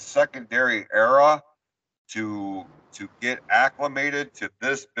was a secondary era to get acclimated to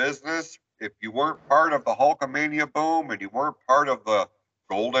this business, if you weren't part of the Hulkamania boom and you weren't part of the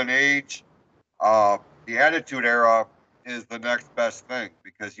golden age, the Attitude Era is the next best thing,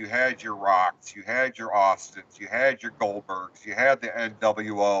 because you had your Rocks, you had your Austins, you had your Goldbergs, you had the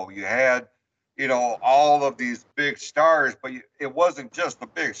NWO, you had, you know, all of these big stars, but it wasn't just the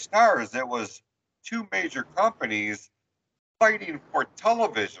big stars. It was two major companies fighting for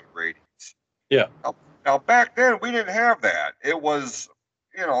television ratings. Yeah. Now back then we didn't have that. It was,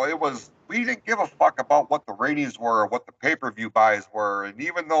 you know, we didn't give a fuck about what the ratings were or what the pay-per-view buys were. And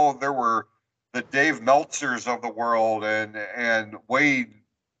even though there were the Dave Meltzers of the world and Wade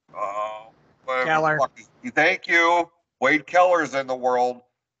Keller. Thank you. Wade Keller's in the world.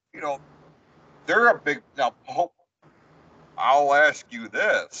 You know, they're a big now. I'll ask you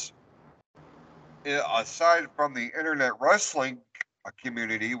this. Aside from the internet wrestling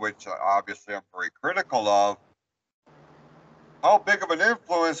community, which obviously I'm very critical of, how big of an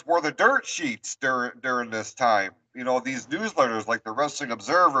influence were the dirt sheets during this time? You know, these newsletters like the Wrestling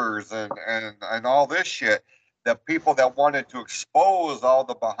Observers and all this shit, the people that wanted to expose all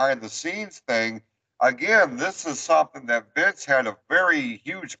the behind the scenes thing. Again, this is something that Vince had a very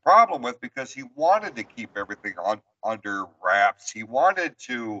huge problem with, because he wanted to keep everything under wraps. He wanted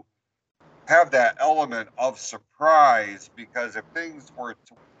to have that element of surprise, because if things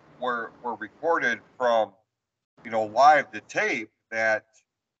were recorded from, you know, live to tape, that,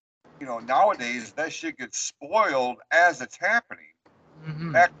 you know, nowadays that shit gets spoiled as it's happening.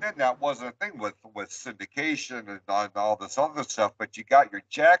 Mm-hmm. Back then that wasn't a thing with syndication and all this other stuff, but you got your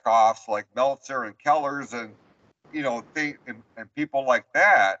jack-offs like Meltzer and Kellers and, you know, and people like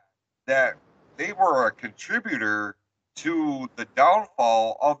that they were a contributor to the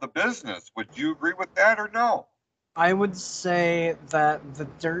downfall of the business. Would you agree with that or no? I would say that the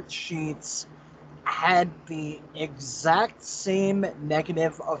dirt sheets had the exact same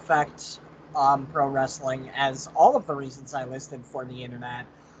negative effect on pro wrestling as all of the reasons I listed for the internet.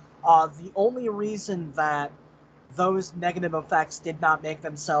 The only reason that those negative effects did not make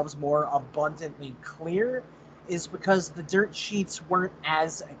themselves more abundantly clear is because the dirt sheets weren't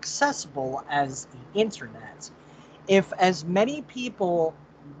as accessible as the internet. If as many people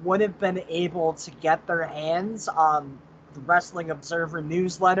would have been able to get their hands on the Wrestling Observer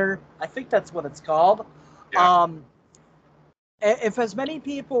newsletter, I think that's what it's called. Yeah. If as many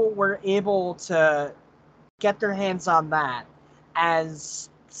people were able to get their hands on that as,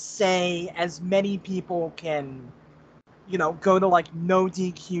 say, as many people can, you know, go to like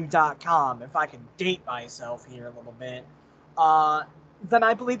NoDQ.com, if I can date myself here a little bit, then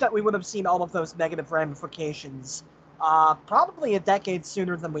I believe that we would have seen all of those negative ramifications probably a decade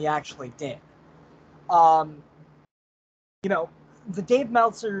sooner than we actually did. You know, the Dave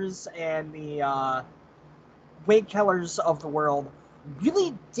Meltzers and the Wade Kellers of the world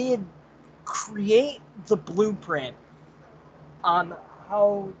really did create the blueprint on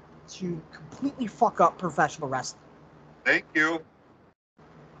how to completely fuck up professional wrestling. Thank you.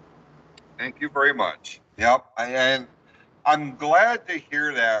 Thank you very much. Yep. And I'm glad to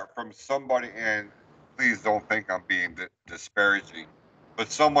hear that from somebody, and please don't think I'm being disparaging,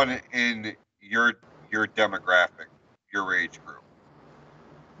 but someone in your demographic, your age group.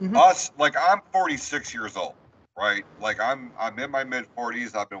 Mhm. Us, like, I'm 46 years old, right? Like I'm in my mid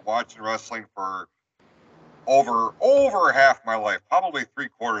 40s. I've been watching wrestling for over half my life, probably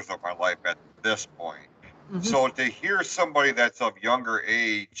 3/4 of my life at this point. Mhm. So to hear somebody that's of younger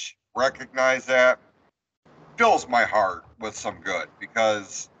age recognize that fills my heart with some good,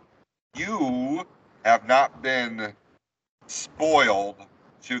 because you have not been spoiled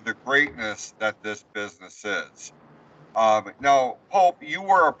to the greatness that this business is. Now, Pope, you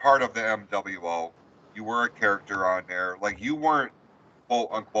were a part of the MWO. You were a character on there. Like, you weren't, quote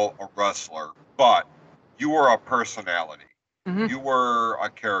unquote, a wrestler, but you were a personality. Mhm. You were a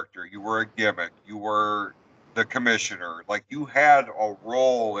character. You were a gimmick. You were the commissioner. Like, you had a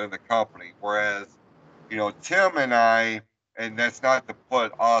role in the company. Whereas, you know, Tim and I, and that's not to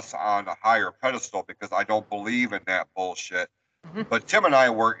put us on a higher pedestal, because I don't believe in that bullshit. Mhm. But Tim and I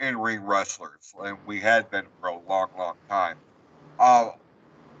were in-ring wrestlers, and we had been for a long, long time.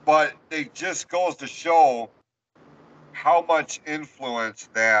 But it just goes to show how much influence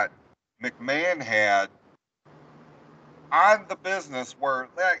that McMahon had on the business, where,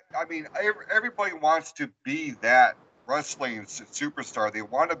 I mean, everybody wants to be that wrestling superstar. They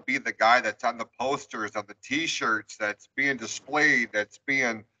want to be the guy that's on the posters, on the T-shirts, that's being displayed, that's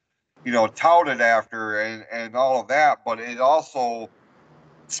being, you know, touted after, and all of that. But it also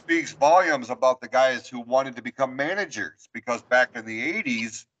speaks volumes about the guys who wanted to become managers, because back in the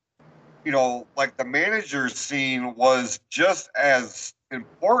 80s, you know, like, the managers scene was just as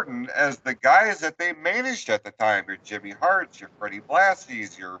important as the guys that they managed at the time. Your Jimmy Harts, your Freddie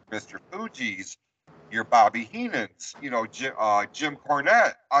Blassies, your Mr. Fuji's, your Bobby Heenan's, you know, Jim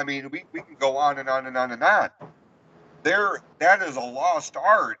Cornette. I mean, we can go on and on and on and on. That is a lost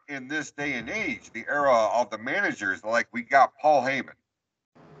art in this day and age, the era of the managers. Like, we got Paul Heyman,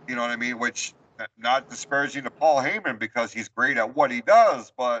 you know what I mean? Which, not disparaging to Paul Heyman, because he's great at what he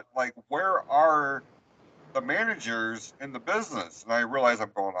does, but, like, where are the managers in the business? And I realize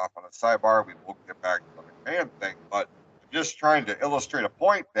I'm going off on a sidebar. We will get back to the McMahon thing, but I'm just trying to illustrate a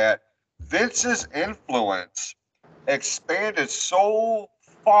point that Vince's influence expanded so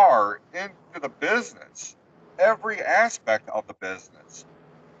far into the business, every aspect of the business.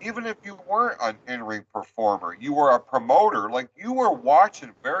 Even if you weren't an in-ring performer, you were a promoter. Like, you were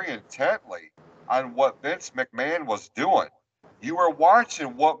watching very intently on what Vince McMahon was doing. You were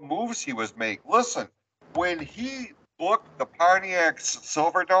watching what moves he was making. Listen, when he booked the Pontiac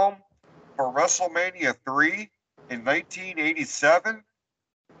Silverdome for WrestleMania 3 in 1987,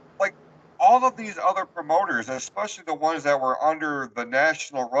 like, all of these other promoters, especially the ones that were under the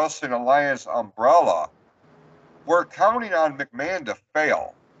National Wrestling Alliance umbrella, were counting on McMahon to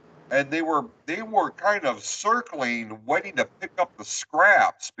fail. And they were kind of circling, waiting to pick up the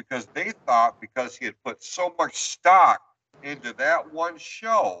scraps, because they thought, because he had put so much stock into that one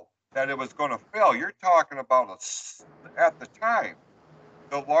show, that it was going to fail. You're talking about at the time,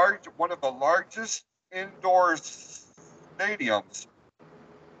 one of the largest indoor stadiums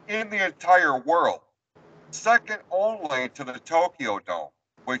in the entire world, second only to the Tokyo Dome,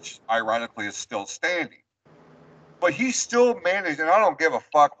 which ironically is still standing. But he still managed, and I don't give a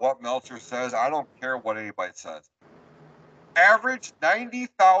fuck what Meltzer says. I don't care what anybody says. Average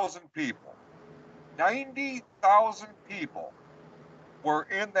 90,000 people. 90,000 people were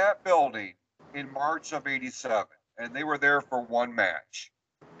in that building in March of 87, and they were there for one match.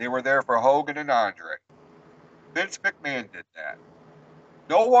 They were there for Hogan and Andre. Vince McMahon did that.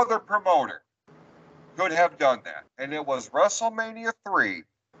 No other promoter could have done that. And it was WrestleMania 3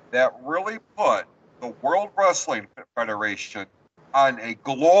 that really put the World Wrestling Federation on a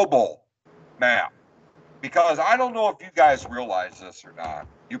global map. Because I don't know if you guys realize this or not.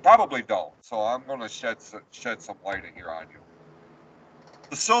 You probably don't. So I'm going to shed some light in here on you.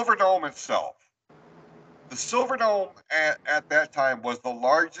 The Silverdome itself. The Silverdome at that time was the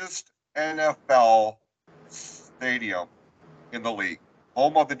largest NFL stadium in the league,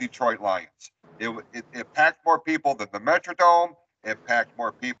 home of the Detroit Lions. It packed more people than the Metrodome. It packed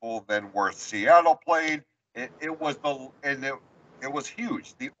more people than where Seattle played. It was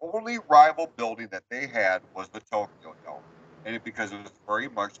huge. The only rival building that they had was the Tokyo Dome, and because it was very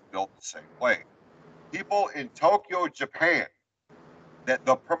much built the same way. People in Tokyo, Japan, that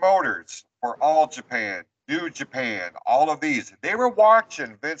the promoters for All Japan, New Japan, all of these, they were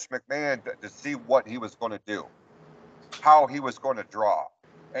watching Vince McMahon to see what he was going to do, how he was going to draw.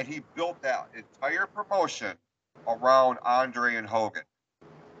 And he built that entire promotion around Andre and Hogan.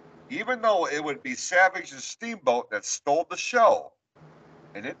 Even though it would be Savage and Steamboat that stole the show,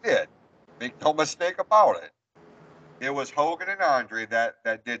 and it did, make no mistake about it, it was Hogan and Andre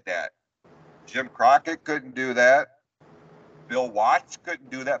that did that. Jim Crockett couldn't do that. Bill Watts couldn't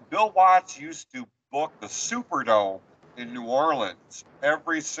do that. Bill Watts used to book the Superdome in New Orleans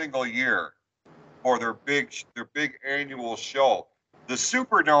every single year for their big annual show. The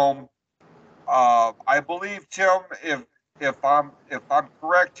Superdome, I believe, Tim, if I'm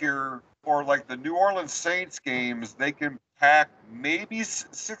correct here, for like the New Orleans Saints games, they can pack maybe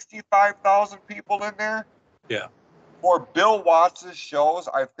 65,000 people in there. Yeah. For Bill Watts' shows,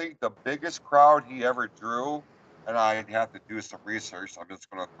 I think the biggest crowd he ever drew, and I'd have to do some research. I'm just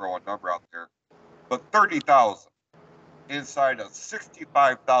going to throw a number out there, but 30,000 inside a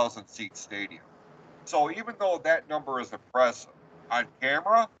 65,000 seat stadium. So even though that number is impressive on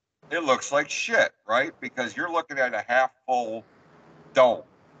camera, it looks like shit, right? Because you're looking at a half full dome.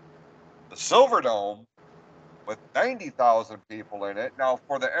 The Silver Dome with 90,000 people in it. Now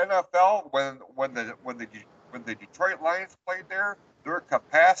for the NFL, when the Detroit Lions played there, their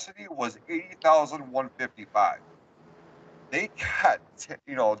capacity was 80,155. They got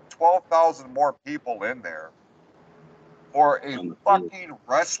 12,000 more people in there for a fucking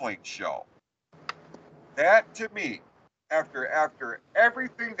wrestling show. That to me, after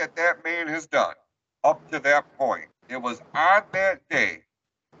everything that man has done up to that point, it was on that day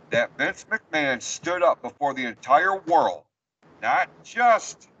that Vince McMahon stood up before the entire world, not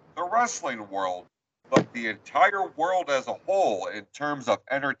just the wrestling world, but the entire world as a whole in terms of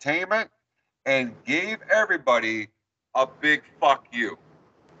entertainment, and gave everybody a big fuck you.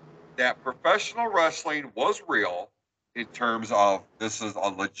 That professional wrestling was real in terms of this is a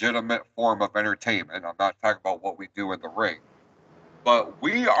legitimate form of entertainment. I'm not talking about what we do in the ring, but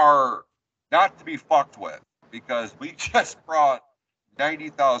we are not to be fucked with, because we just brought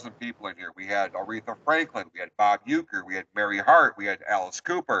 90,000 people in here. We had Aretha Franklin, we had Bob Uecker, we had Mary Hart, we had Alice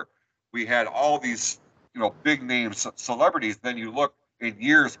Cooper, we had all these big name celebrities. Then you look in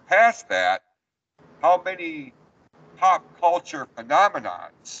years past that, how many pop culture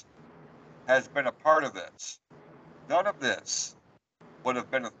phenomenons has been a part of this? None of this would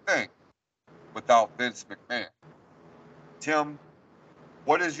have been a thing without Vince McMahon. Tim,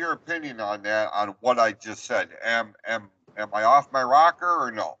 what is your opinion on that, on what I just said? Am I off my rocker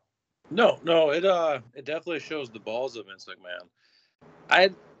or no? No, it definitely shows the balls of Vince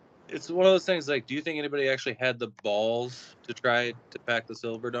McMahon. It's one of those things, like, do you think anybody actually had the balls to try to pack the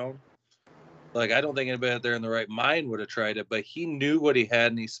Silverdome? Like, I don't think anybody out there in the right mind would have tried it, but he knew what he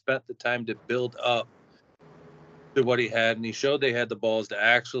had, and he spent the time to build up to what he had, and he showed they had the balls to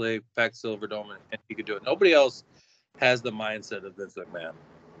actually pack Silverdome, and he could do it. Nobody else has the mindset of Vince McMahon.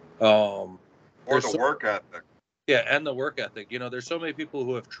 Or the work ethic. Yeah, and the work ethic. There's so many people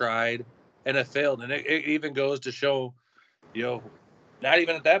who have tried and have failed, and it even goes to show, not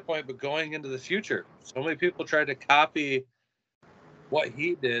even at that point, but going into the future, so many people tried to copy what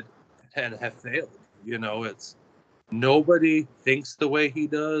he did and have failed. It's nobody thinks the way he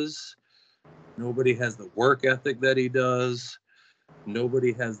does. Nobody has the work ethic that he does.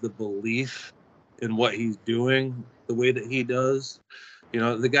 Nobody has the belief in what he's doing the way that he does.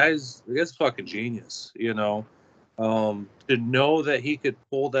 The guy's fucking genius. To know that he could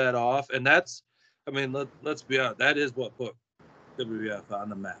pull that off, and that's, let's be honest, that is what put WWF on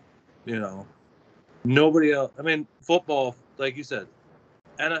the map. Nobody else. Football, like you said,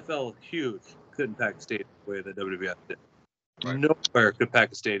 NFL huge, couldn't pack a stadium the way that WWF did. Right. No player could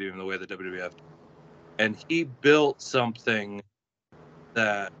pack a stadium the way that WWF did. And he built something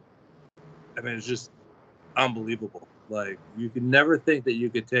that, it's just unbelievable. Like, you could never think that you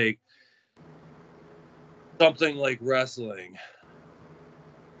could take something like wrestling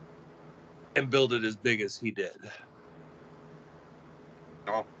and build it as big as he did.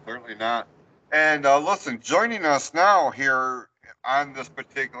 No, certainly not. And listen, joining us now here on this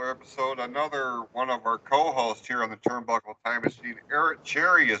particular episode, another one of our co-hosts here on the Turnbuckle Time Machine, Eric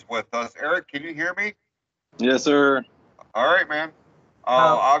Cherry, is with us. Eric, can you hear me? Yes, sir. All right, man.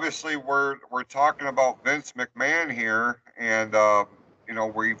 Obviously, we're talking about Vince McMahon here, and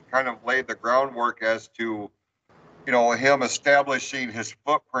we've kind of laid the groundwork as to him establishing his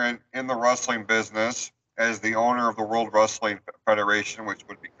footprint in the wrestling business as the owner of the World Wrestling Federation, which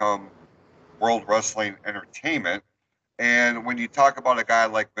would become World Wrestling Entertainment. And when you talk about a guy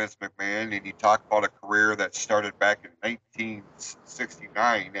like Vince McMahon, and you talk about a career that started back in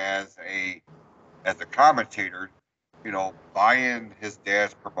 1969 as a commentator, buying his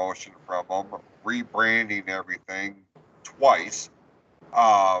dad's promotion from him, rebranding everything twice.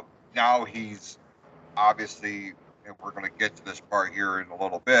 Now he's obviously, and we're going to get to this part here in a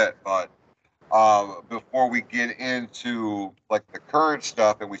little bit, but before we get into like the current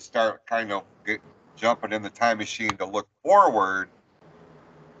stuff and we start kind of jumping in the time machine to look forward,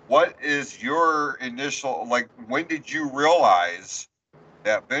 what is your initial, when did you realize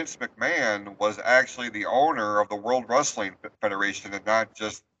that Vince McMahon was actually the owner of the World Wrestling Federation and not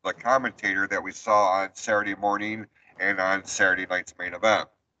just the commentator that we saw on Saturday morning and on Saturday night's main event?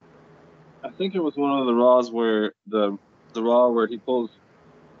 I think it was one of the Raws where the the Raw where he pulls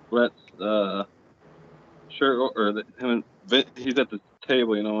Brett's shirt, or him and Vince, he's at the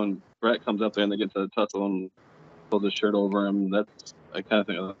table, you know, and Brett comes up there and they get to the tussle and pulls his shirt over him. That's, I kind of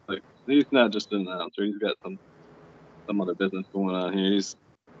think, like, he's not just an announcer. He's got some other business going on here.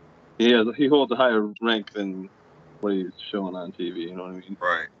 He holds a higher rank than what he's showing on TV. You know what I mean?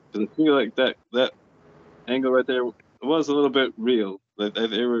 Right. Because I feel like that angle right there was a little bit real. That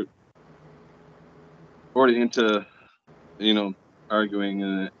they were already into, you know,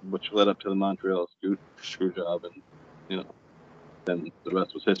 arguing, which led up to the Montreal screw job, and you know, then the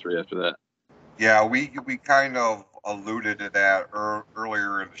rest was history after that. Yeah, we kind of alluded to that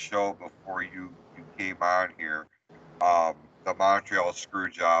earlier in the show before you came on here. The Montreal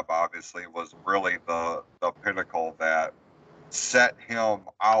screw job obviously was really the pinnacle that set him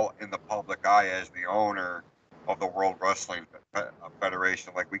out in the public eye as the owner of the World Wrestling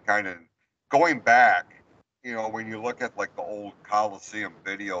Federation. Like, we kind of, going back, you know, when you look at like the old Coliseum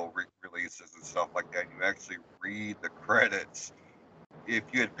video releases and stuff like that, you actually read the credits. If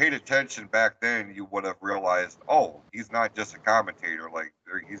you had paid attention back then, you would have realized, oh, he's not just a commentator. Like,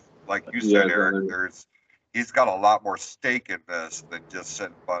 he's, like you said, Eric, he's got a lot more stake in this than just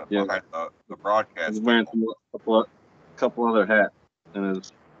sitting behind the broadcast. He's wearing a couple other hats in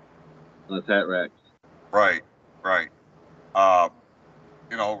his hat rack. Right.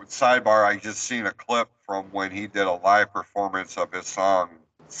 You know, sidebar, I just seen a clip from when he did a live performance of his song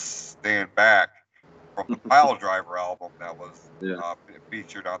 "Stand Back" from the Pile Driver album that was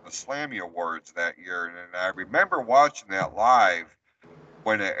featured on the Slammy Awards that year. And I remember watching that live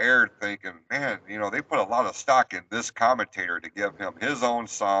when it aired, thinking, man, you know, they put a lot of stock in this commentator to give him his own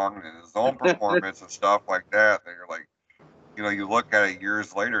song and his own performance and stuff like that. And you're like, you know, you look at it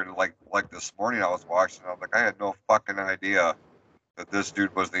years later, and like this morning I was watching, I was like, I had no fucking idea that this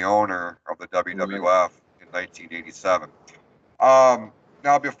dude was the owner of the WWF in 1987.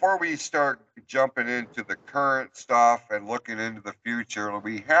 Now, before we start jumping into the current stuff and looking into the future,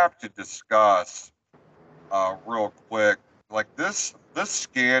 we have to discuss real quick, like this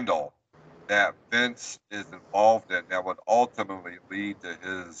scandal that Vince is involved in that would ultimately lead to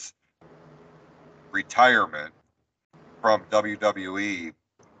his retirement from WWE.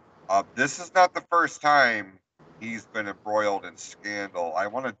 This is not the first time he's been embroiled in scandal. I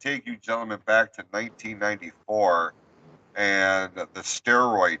want to take you gentlemen back to 1994 and the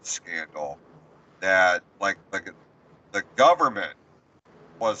steroid scandal that, like, the government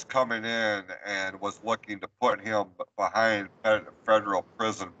was coming in and was looking to put him behind federal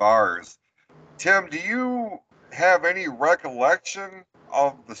prison bars. Tim, do you have any recollection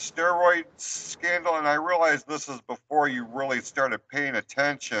of the steroid scandal? And I realize this is before you really started paying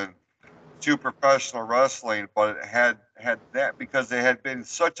attention to professional wrestling, but it had that because it had been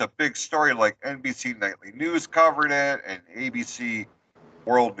such a big story. Like NBC Nightly News covered it, and ABC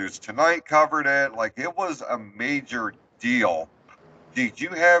World News Tonight covered it. Like, it was a major deal. Did you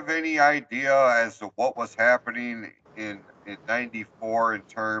have any idea as to what was happening in '94 in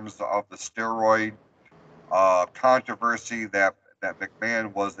terms of the steroid controversy that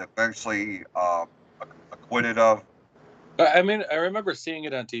McMahon was eventually acquitted of? I mean, I remember seeing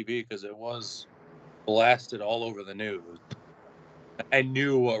it on TV because it was blasted all over the news. I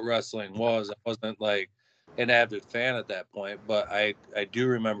knew what wrestling was. I wasn't like an avid fan at that point, but I do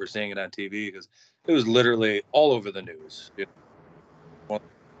remember seeing it on TV because it was literally all over the news. You know?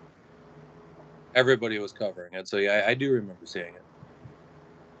 Everybody was covering it, so yeah, I do remember seeing it.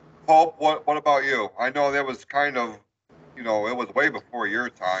 Pope, what about you? I know that was kind of, you know, it was way before your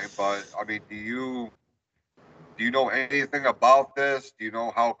time, but I mean, do you know anything about this? Do you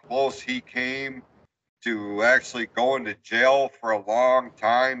know how close he came to actually going to jail for a long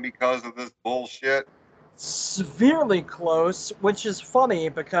time because of this bullshit? Severely close, which is funny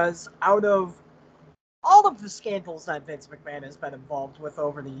because out of all of the scandals that Vince McMahon has been involved with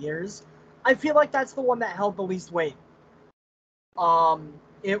over the years, I feel like that's the one that held the least weight.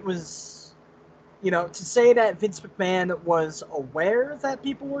 It was, you know, to say that Vince McMahon was aware that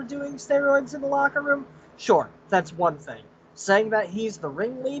people were doing steroids in the locker room, sure, that's one thing. Saying that he's the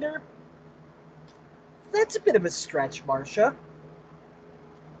ringleader, that's a bit of a stretch, Marcia.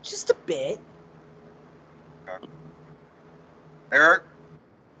 Just a bit. Okay. Eric,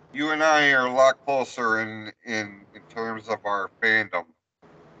 you and I are a lot closer in terms of our fandom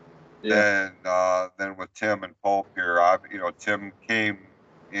than with Tim and Pope here. You know, Tim came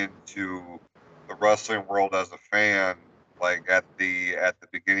into the wrestling world as a fan, like at the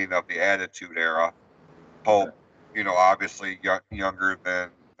beginning of the Attitude Era. Pope, you know, obviously younger than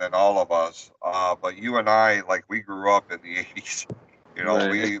all of us. But you and I, like, we grew up in the '80s. You know,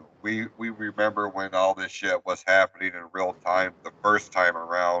 we remember when all this shit was happening in real time the first time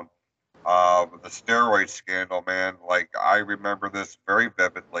around. The steroid scandal, man. Like I remember this very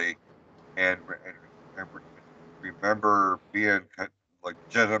vividly, and remember being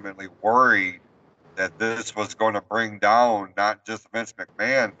legitimately worried that this was going to bring down not just Vince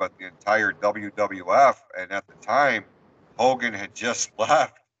McMahon but the entire WWF. And at the time, Hogan had just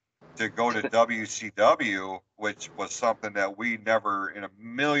left to go to WCW, which was something that we never in a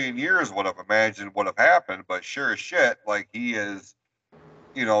million years would have imagined would have happened. But sure as shit, like he is,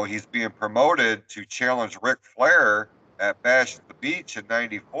 he's being promoted to challenge Ric Flair at Bash at the Beach in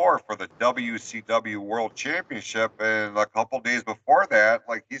 '94 for the WCW World Championship. And a couple days before that,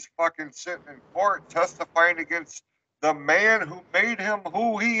 like he's fucking sitting in court testifying against the man who made him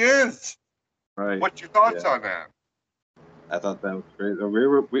who he is. Right. What's your thoughts on that? I thought that was great.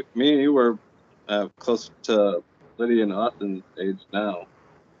 Me and you were close to Lydia and Austin's age now.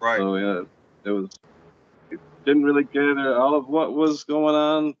 Right. So yeah, it didn't really get all of what was going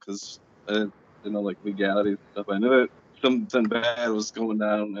on because I didn't know like legalities and stuff. I knew that something bad was going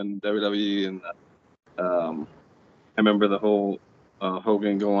down in WWE, and I remember the whole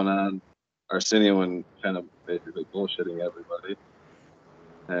Hogan going on Arsenio and kind of basically bullshitting everybody.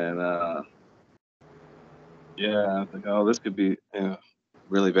 And yeah, I was like, oh, this could be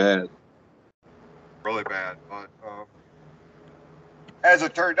really bad. Really bad. But as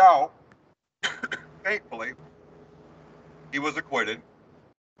it turned out, thankfully, he was acquitted.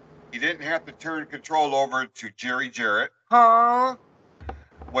 He didn't have to turn control over to Jerry Jarrett,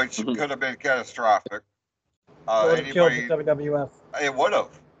 which could have been catastrophic. It would have killed the WWF. It would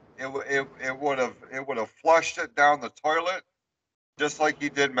have. It would have flushed it down the toilet, just like he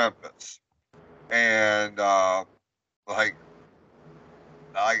did Memphis. And as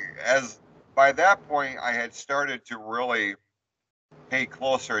by that point, I had started to really pay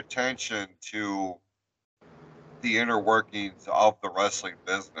closer attention to the inner workings of the wrestling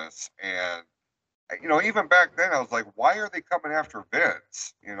business. And even back then I was like, why are they coming after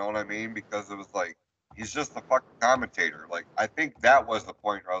Vince? You know what I mean? Because it was like, he's just the fucking commentator. Like, I think that was the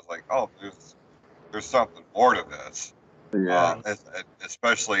point where I was like, oh, there's something more to this. Yeah.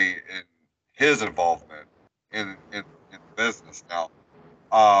 Especially in his involvement in the business now.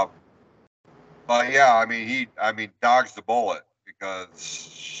 But yeah, I mean, dodged the bullet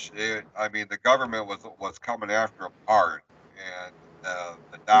because the government was coming after him hard, and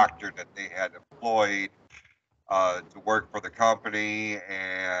the doctor that they had employed to work for the company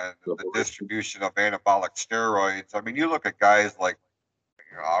and the distribution of anabolic steroids. I mean, you look at guys like,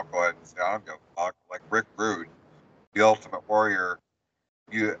 I'll go ahead and say, I don't give a fuck, like Rick Rude, the Ultimate Warrior,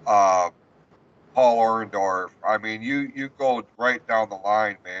 Paul Orndorff. I mean, you go right down the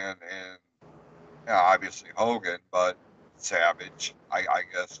line, man, and obviously Hogan, but Savage, I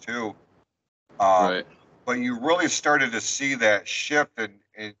guess too. Right. But you really started to see that shift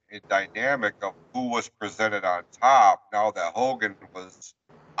in dynamic of who was presented on top. Now that Hogan was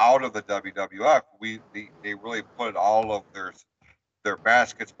out of the WWF, they really put all of their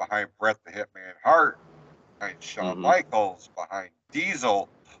baskets behind Bret the Hitman Hart, behind Shawn Michaels, behind Diesel.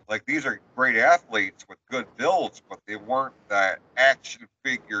 Like, these are great athletes with good builds, but they weren't that action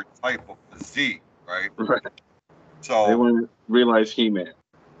figure type of physique, right? Right. So they wouldn't realize He-Man.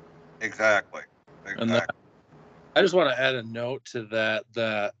 Exactly. And I just want to add a note to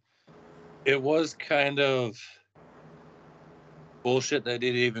that it was kind of bullshit that they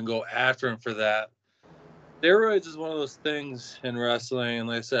didn't even go after him for that. Steroids is one of those things in wrestling, and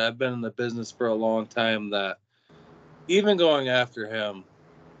like I said, I've been in the business for a long time, that even going after him,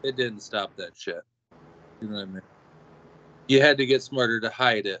 it didn't stop that shit. You know what I mean? You had to get smarter to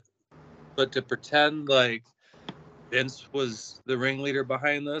hide it. But to pretend like Vince was the ringleader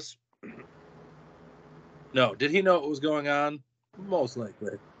behind this, no. Did he know what was going on? Most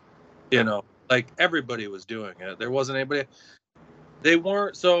likely. Like everybody was doing it. There wasn't anybody. They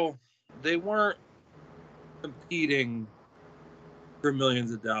weren't competing for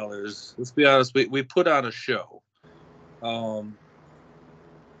millions of dollars. Let's be honest. We put on a show.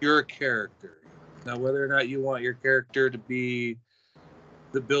 You're a character. Now, whether or not you want your character to be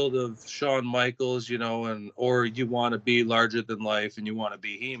the build of Shawn Michaels, or you want to be larger than life and you want to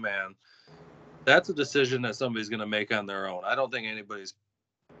be He-Man, that's a decision that somebody's going to make on their own. I don't think anybody's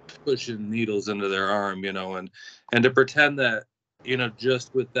pushing needles into their arm, and to pretend that,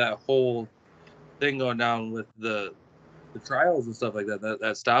 just with that whole thing going down with the trials and stuff like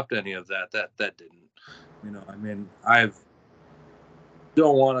that stopped any of that didn't. I've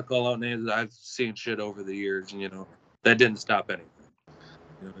don't want to call out names. I've seen shit over the years, and that didn't stop anything.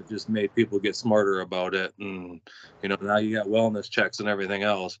 You know, it just made people get smarter about it, and you know, now you got wellness checks and everything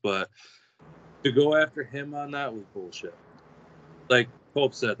else. But to go after him on that was bullshit. Like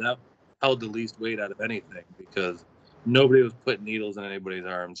Pope said, that held the least weight out of anything because nobody was putting needles in anybody's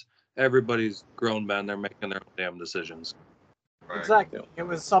arms. Everybody's grown men; they're making their own damn decisions. Right. Exactly. It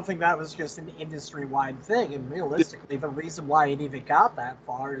was something that was just an industry-wide thing, and realistically, the reason why it even got that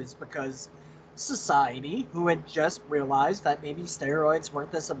far is because society, who had just realized that maybe steroids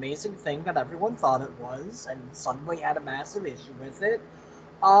weren't this amazing thing that everyone thought it was, and suddenly had a massive issue with it,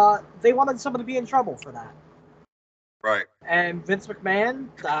 they wanted someone to be in trouble for that. Right. And Vince McMahon,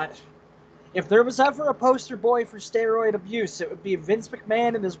 if there was ever a poster boy for steroid abuse, it would be Vince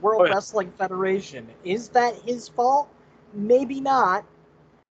McMahon and his World Wrestling Federation. Is that his fault? Maybe not.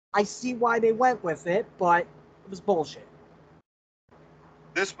 I see why they went with it, but it was bullshit.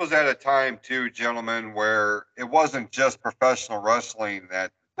 This was at a time too, gentlemen, where it wasn't just professional wrestling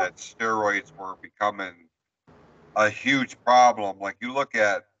that steroids were becoming a huge problem. Like you look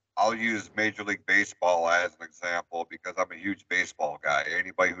at, I'll use Major League Baseball as an example because I'm a huge baseball guy.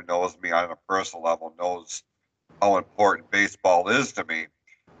 Anybody who knows me on a personal level knows how important baseball is to me.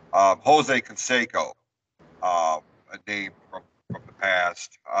 Jose Canseco, a name from the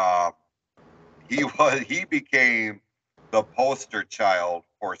past. He became the poster child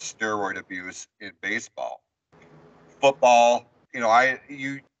for steroid abuse in baseball. Football, you know,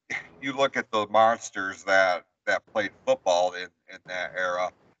 you look at the monsters that played football in that era.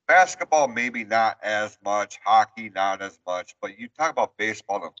 Basketball, maybe not as much. Hockey, not as much. But you talk about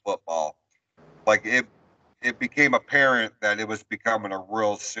baseball and football, like it became apparent that it was becoming a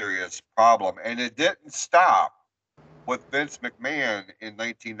real serious problem. And it didn't stop with Vince McMahon in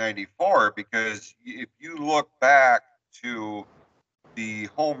 1994, because if you look back to the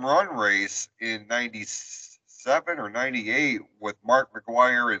home run race in 97 or 98 with Mark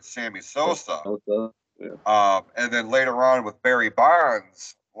McGwire and Sammy Sosa, and then later on with Barry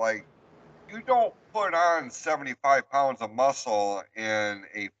Bonds, like, you don't put on 75 pounds of muscle in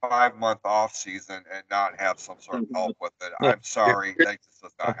a 5-month off season and not have some sort of help with it. I'm sorry, that just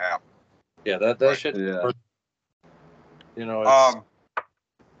does not happen. Yeah, that shit. Yeah. You know,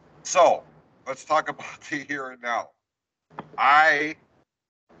 it's, so let's talk about the here and now. I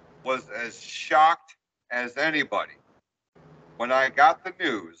was as shocked as anybody when I got the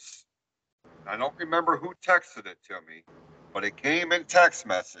news. I don't remember who texted it to me, but it came in text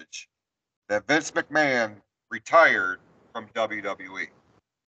message that Vince McMahon retired from WWE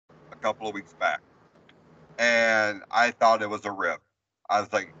a couple of weeks back. And I thought it was a rib. I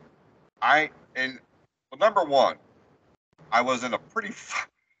was like, number one, I was in a pretty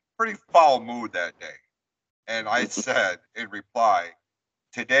foul mood that day. And I said in reply,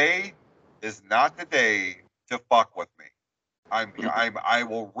 today is not the day to fuck with me. I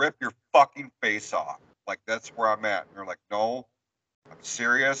will rip your fucking face off. Like, that's where I'm at. And they're like, no, I'm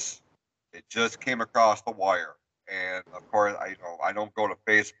serious. It just came across the wire. And of course, I don't go to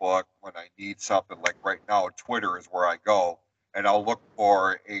Facebook when I need something. Like right now, Twitter is where I go, and I'll look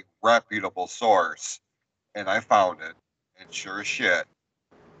for a reputable source. And I found it. And sure as shit,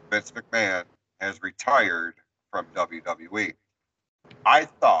 Vince McMahon has retired from WWE. I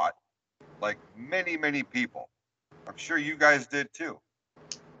thought, like many, many people, I'm sure you guys did too,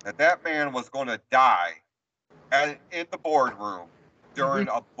 that man was going to die in the boardroom during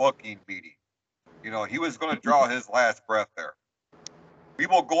a booking meeting. You know, he was going to draw his last breath there. We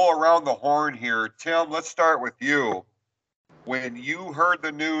will go around the horn here. Tim, let's start with you. When you heard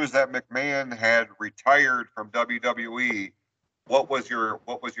the news that McMahon had retired from WWE, what was your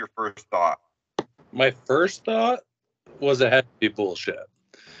first thought? My first thought was it had to be bullshit.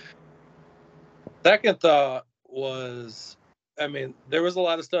 Second thought was, I mean, there was a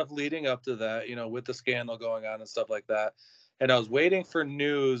lot of stuff leading up to that, you know, with the scandal going on and stuff like that. And I was waiting for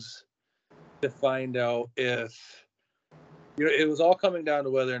news to find out if, you know, it was all coming down to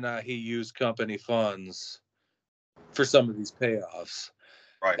whether or not he used company funds for some of these payoffs.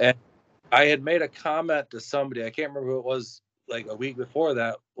 Right. And I had made a comment to somebody, I can't remember who it was, like a week before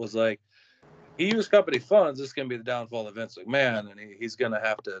that, was like, he used company funds, this is going to be the downfall of Vince McMahon, and he's going to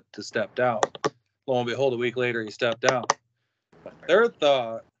have to step down. Lo and behold, a week later, he stepped down. My third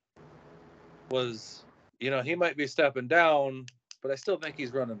thought was, you know, he might be stepping down, but I still think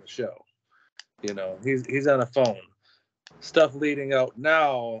he's running the show. You know, he's on a phone. Stuff leading out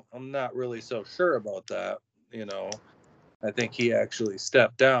now, I'm not really so sure about that. You know, I think he actually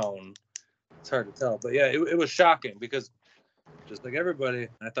stepped down. It's hard to tell. But yeah, it was shocking because just like everybody,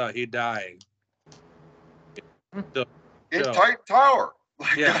 I thought he'd die. In Titan Tower.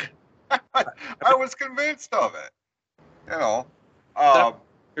 Like, yeah. I was convinced of it. You know.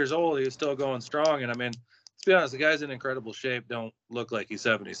 years old, he was still going strong. And I mean, let's be honest, the guy's in incredible shape. Don't look like he's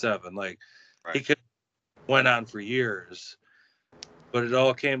 77. Like Right. he could went on for years, but it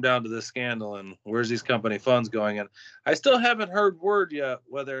all came down to this scandal and where's these company funds going. And I still haven't heard word yet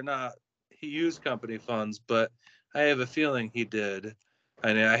whether or not he used company funds, but I have a feeling he did.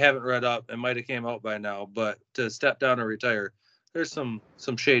 I mean, I haven't read up. It might have came out by now, but to step down or retire, there's some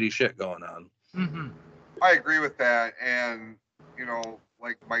shady shit going on. Mm-hmm. I agree with that, and you know,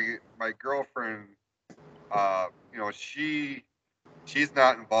 like my girlfriend, you know, she's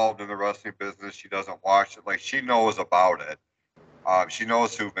not involved in the wrestling business. She doesn't watch it. Like she knows about it. She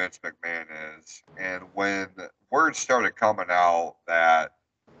knows who Vince McMahon is, and when word started coming out that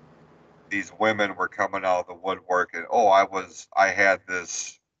these women were coming out of the woodwork, and I had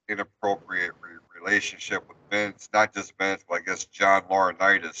this inappropriate relationship with Vince, not just Vince, but I guess John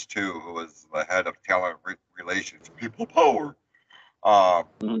Laurinaitis too, who was the head of talent relations, people power.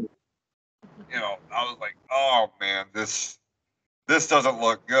 Mhm. You know, I was like, oh man, this doesn't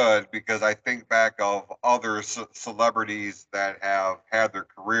look good, because I think back of other celebrities that have had their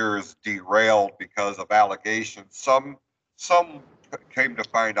careers derailed because of allegations. Some came to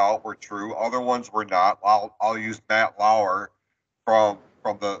find out were true. Other ones were not. I'll use Matt Lauer from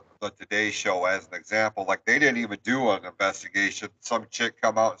the Today Show as an example. Like they didn't even do an investigation. Some chick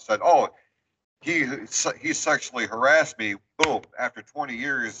come out and said, "Oh, he sexually harassed me." Boom. After 20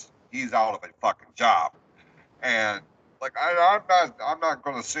 years, he's out of a fucking job. And like I'm not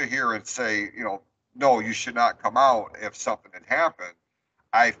going to sit here and say, you know, no, you should not come out if something had happened.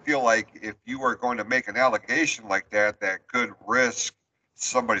 I feel like if you are going to make an allegation like that could risk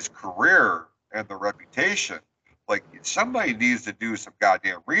somebody's career and their reputation, like somebody needs to do some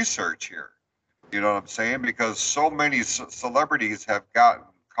goddamn research here. You know what I'm saying? Because so many celebrities have gotten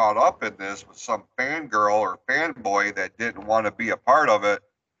caught up in this with some fangirl or fanboy that didn't want to be a part of it.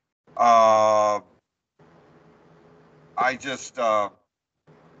 I just, I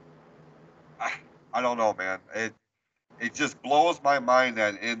don't know, man. It just blows my mind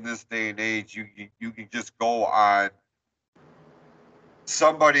that in this day and age, you can just go on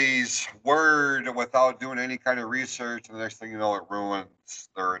somebody's word without doing any kind of research, and the next thing you know, it ruins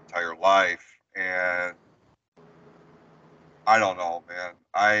their entire life. And I don't know, man.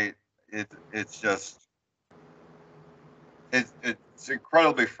 It's just it's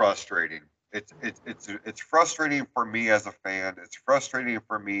incredibly frustrating. It's frustrating for me as a fan. It's frustrating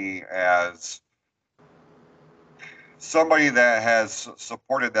for me as somebody that has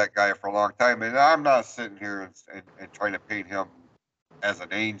supported that guy for a long time. And I'm not sitting here and trying to paint him as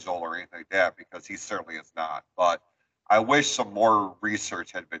an angel or anything like that, because he certainly is not. But I wish some more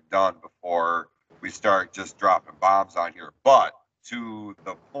research had been done before we start just dropping bombs on here. But to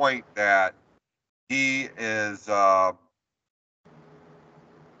the point that he is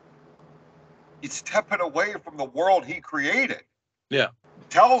he's stepping away from the world he created. Yeah.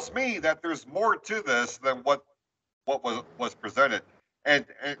 Tells me that there's more to this than what was presented. And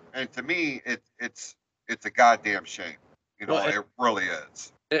to me, it's a goddamn shame. You know, Well, it really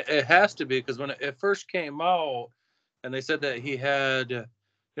is. It has to be, because when it first came out and they said that he had, you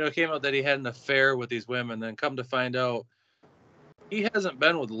know, it came out that he had an affair with these women, then come to find out he hasn't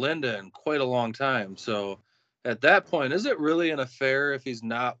been with Linda in quite a long time. So at that point, is it really an affair if he's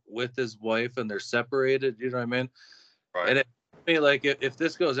not with his wife and they're separated? You know what I mean? Right. And it me like if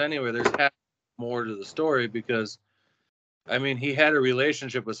this goes anywhere, there's more to the story, because I mean, he had a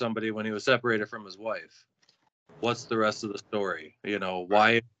relationship with somebody when he was separated from his wife. What's the rest of the story? You know,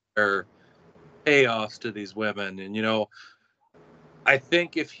 why are payoffs to these women? And, you know, I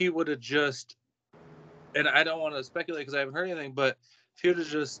think if he would have just, and I don't want to speculate because I haven't heard anything, but if he would have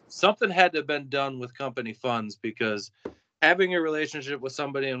just, something had to have been done with company funds, because having a relationship with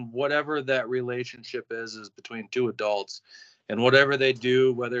somebody and whatever that relationship is between two adults, and whatever they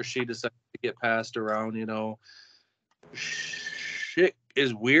do, whether she decides to get passed around, you know, shit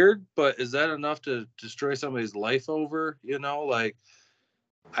is weird, but is that enough to destroy somebody's life over? You know, like,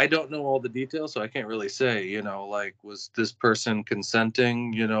 I don't know all the details, so I can't really say, you know, like, was this person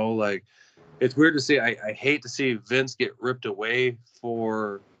consenting? You know, like, it's weird to see. I hate to see Vince get ripped away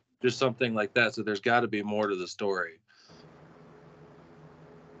for just something like that. So there's got to be more to the story.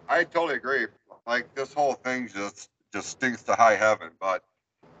 I totally agree. Like this whole thing just stinks to high heaven. But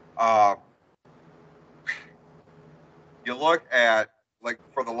you look at, like,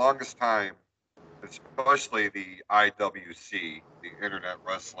 for the longest time, especially the IWC, the Internet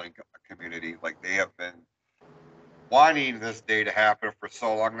Wrestling Community, like they have been wanting this day to happen for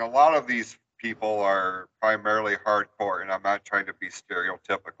so long. And a lot of these people are primarily hardcore, and I'm not trying to be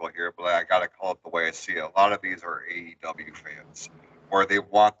stereotypical here, but I got to call it the way I see it. A lot of these are AEW fans where they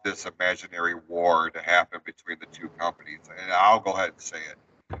want this imaginary war to happen between the two companies. And I'll go ahead and say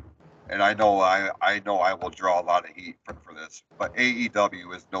it. And I know I will draw a lot of heat for this, but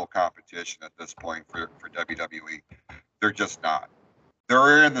AEW is no competition at this point for WWE. They're just not.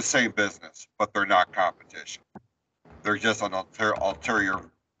 They're in the same business, but they're not competition. They're just an ulterior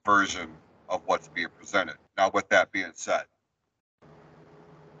version of what's being presented. Now, with that being said,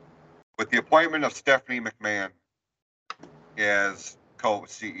 with the appointment of Stephanie McMahon as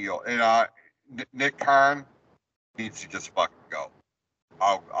co-CEO, and Nick Khan needs to just fucking go.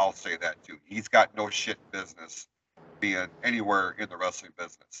 I'll say that too. He's got no shit business being anywhere in the wrestling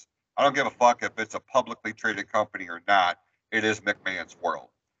business. I don't give a fuck if it's a publicly traded company or not. It is McMahon's world.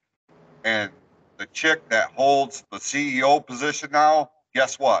 And the chick that holds the CEO position now,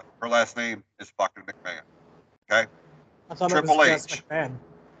 guess what? Her last name is fucking McMahon. Okay? I thought Triple it was H. just McMahon.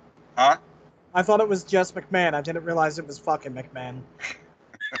 Huh? I thought it was just McMahon. I didn't realize it was fucking McMahon.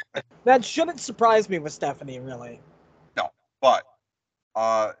 That shouldn't surprise me with Stephanie, really. No, but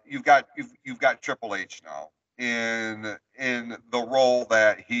you've got Triple H now in the role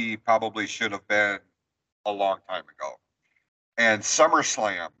that he probably should have been a long time ago. And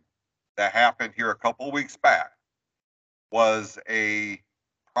SummerSlam that happened here a couple of weeks back was a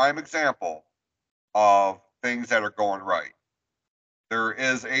prime example of things that are going right. There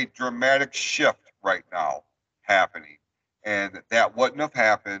is a dramatic shift right now happening, and that wouldn't have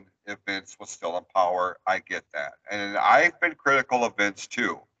happened if Vince was still in power. I get that. And I've been critical of Vince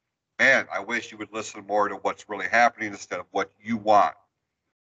too. Man, I wish you would listen more to what's really happening instead of what you want.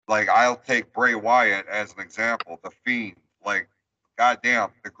 Like, I'll take Bray Wyatt as an example, The Fiend. Like, goddamn,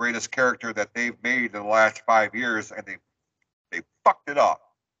 the greatest character that they've made in the last 5 years, and they fucked it up.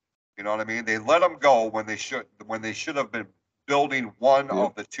 You know what I mean? They let him go when they should have been building one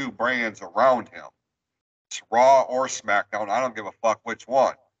of the two brands around him. It's Raw or SmackDown. I don't give a fuck which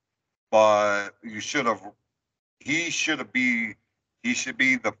one. But he should be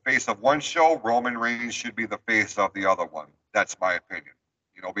the face of one show. Roman Reigns should be the face of the other one. That's my opinion.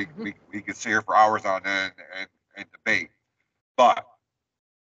 You know, we could sit here for hours on end and debate. But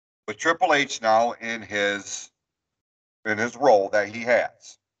with Triple H now in his role that he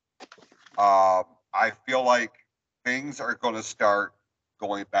has, I feel like things are going to start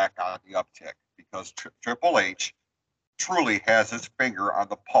going back on the uptick because Triple H truly has his finger on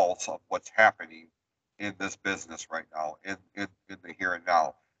the pulse of what's happening in this business right now, in the here and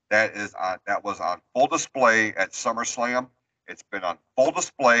now. That was on full display at SummerSlam. It's been on full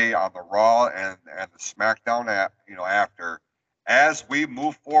display on the Raw and the SmackDown after. As we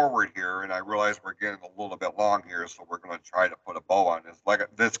move forward here, and I realize we're getting a little bit long here, so we're going to try to put a bow on this. Like,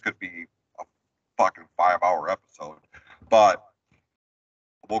 this could be a fucking 5-hour episode, but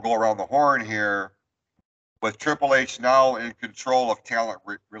we'll go around the horn here. With Triple H now in control of talent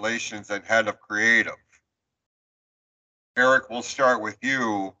relations and head of creative, Eric, we'll start with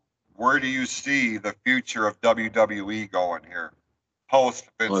you. Where do you see the future of WWE going here, post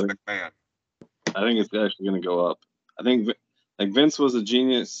Vince McMahon? I think it's actually going to go up. I think like Vince was a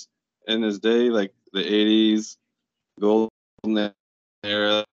genius in his day, like the 80s, golden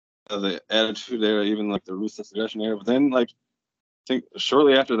era, the Attitude Era, even like the Ruthless Aggression Era. But then, like, I think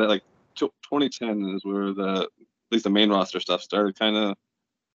shortly after that, like 2010 is where at least the main roster stuff started, kind of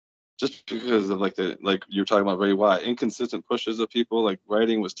just because of like you're talking about Bray Wyatt, inconsistent pushes of people. Like,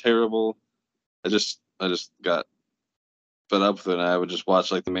 writing was terrible. I just got fed up with it, and I would just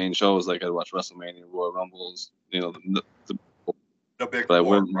watch like the main shows. Like, I'd watch WrestleMania, Royal Rumbles, you know, the big. But I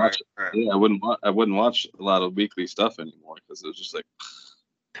wouldn't watch. Right. Yeah, I wouldn't watch a lot of weekly stuff anymore because it was just like.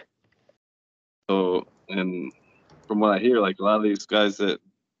 So, and from what I hear, like a lot of these guys that,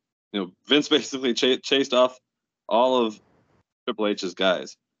 you know, Vince basically chased off all of Triple H's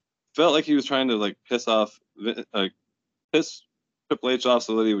guys. Felt like he was trying to like piss Triple H off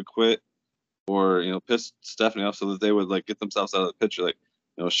so that he would quit, or, you know, piss Stephanie off so that they would like get themselves out of the picture. Like,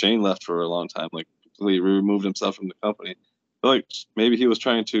 you know, Shane left for a long time, like completely removed himself from the company. I feel like maybe he was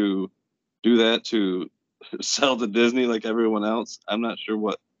trying to do that to sell to Disney like everyone else. I'm not sure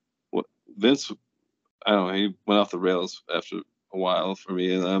what Vince. I don't know. He went off the rails after a while for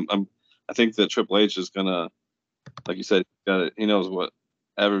me, and I think that Triple H is gonna, like you said, he knows what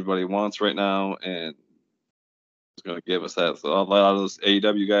everybody wants right now, and he's gonna give us that. So a lot of those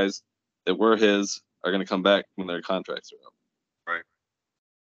AEW guys that were his are gonna come back when their contracts are up. Right.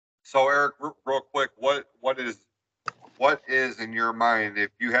 So Eric, real quick, what is in your mind, if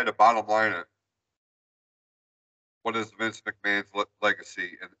you had to bottom line it, what is Vince McMahon's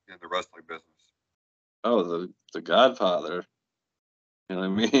legacy in the wrestling business? Oh, the Godfather. You know what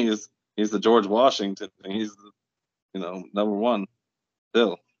I mean? He's the George Washington. He's the, you know, number one.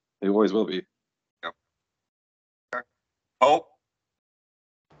 Still, he always will be. Yep. Okay. Hope.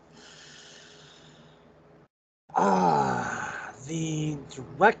 The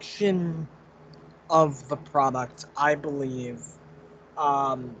direction of the product, I believe,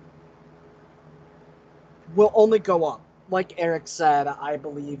 will only go up. Like Eric said, I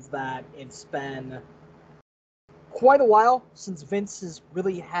believe that it's been quite a while since Vince has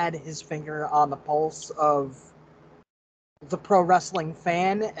really had his finger on the pulse of the pro wrestling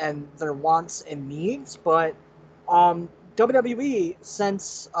fan and their wants and needs, but WWE,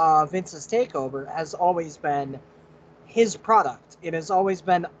 since Vince's takeover, has always been his product. It has always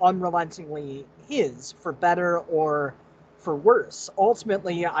been unrelentingly his, for better or for worse.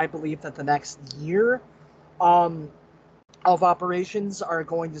 Ultimately, I believe that the next year of operations are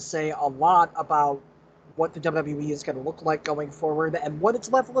going to say a lot about what the WWE is going to look like going forward and what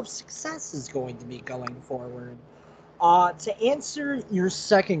its level of success is going to be going forward. To answer your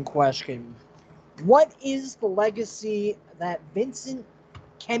second question, what is the legacy that Vincent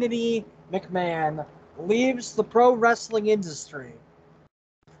Kennedy McMahon leaves the pro wrestling industry?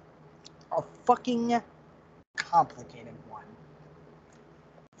 A fucking complicated one.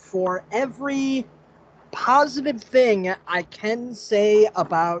 For every positive thing I can say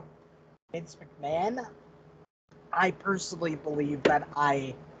about Vince McMahon, I personally believe that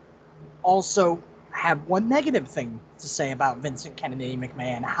I also have one negative thing to say about Vincent Kennedy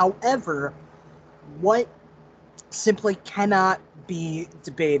McMahon. However, what simply cannot be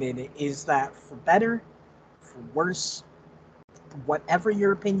debated is that for better, for worse, whatever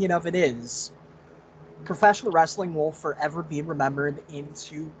your opinion of it is, professional wrestling will forever be remembered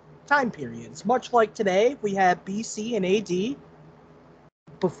into time periods. Much like today, we have BC and AD,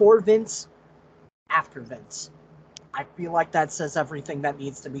 before Vince, after Vince. I feel like that says everything that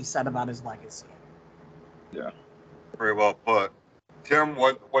needs to be said about his legacy. Yeah. Very well put. Tim,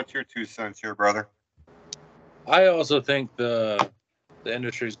 what's your 2 cents here, brother? I also think the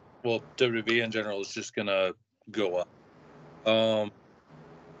industry's, well, WWE in general is just gonna go up.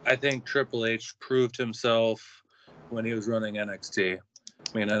 I think Triple H proved himself when he was running NXT.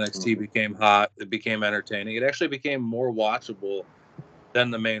 I mean, NXT became hot. It became entertaining. It actually became more watchable than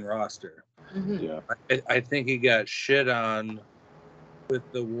the main roster. Yeah. I think he got shit on with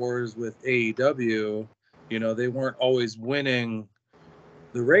the wars with AEW. You know, they weren't always winning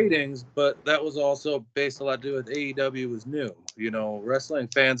the ratings, but that was also based a lot to do with AEW was new. You know, wrestling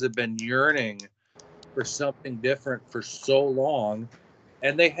fans have been yearning for something different for so long,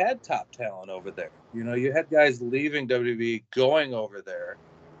 and they had top talent over there. You know, you had guys leaving WWE going over there,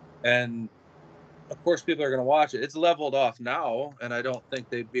 and of course people are going to watch it. It's leveled off now, and I don't think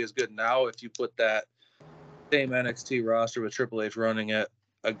they'd be as good now if you put that same NXT roster with Triple H running it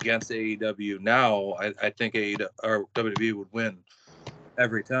against AEW now. I think AEW or WWE would win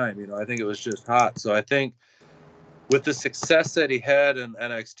every time. You know, I think it was just hot. So I think with the success that he had in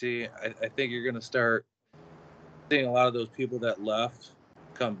NXT, I think you're going to start seeing a lot of those people that left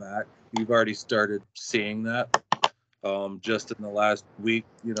come back. You've already started seeing that just in the last week,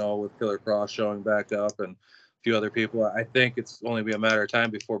 you know, with Killer Cross showing back up and a few other people. I think it's only be a matter of time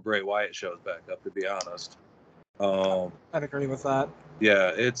before Bray Wyatt shows back up, to be honest. I'd agree with that.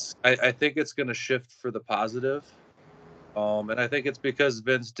 Yeah, I think it's going to shift for the positive. And I think it's because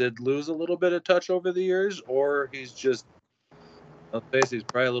Vince did lose a little bit of touch over the years, or he's just, let's face it, he's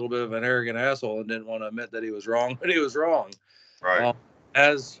probably a little bit of an arrogant asshole and didn't want to admit that he was wrong, but he was wrong. Right.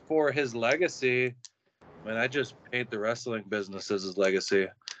 As for his legacy, I mean, I just paint the wrestling business as his legacy.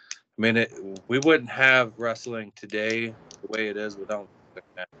 I mean, we wouldn't have wrestling today the way it is without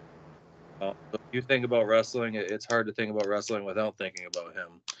McMahon. So if you think about wrestling, it's hard to think about wrestling without thinking about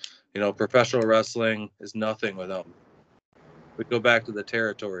him. You know, professional wrestling is nothing without him. We go back to the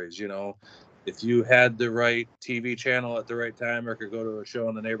territories, you know. If you had the right TV channel at the right time or could go to a show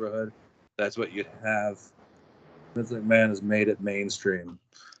in the neighborhood, that's what you'd have. Vince McMahon has made it mainstream.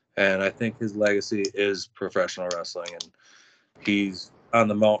 And I think his legacy is professional wrestling. And he's on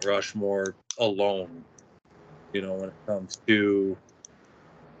the Mount Rushmore alone, you know, when it comes to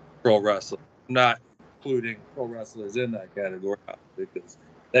pro wrestling. Not including pro wrestlers in that category, because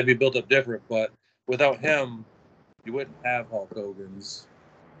that'd be built up different. But without him, you wouldn't have Hulk Hogan's.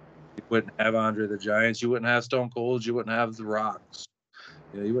 You wouldn't have Andre the Giants. You wouldn't have Stone Cold. You wouldn't have The Rocks.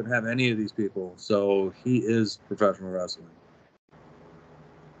 You know, you wouldn't have any of these people. So he is professional wrestling.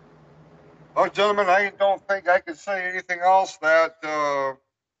 Well, gentlemen, I don't think I can say anything else that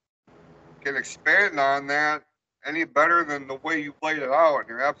can expand on that any better than the way you laid it out. And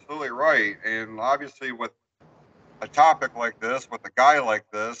you're absolutely right. And obviously, with a topic like this with a guy like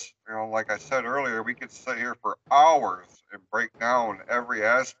this, like I said earlier, we could sit here for hours and break down every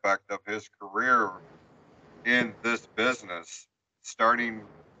aspect of his career in this business, starting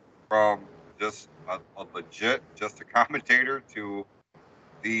from just a legit, just a commentator, to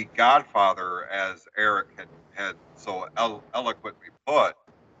the Godfather, as Eric had so eloquently put.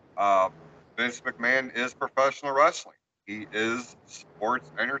 Vince McMahon is professional wrestling. He is sports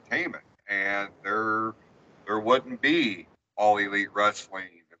entertainment, and there wouldn't be All Elite Wrestling,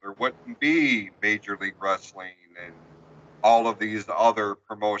 there wouldn't be Major League Wrestling, and all of these other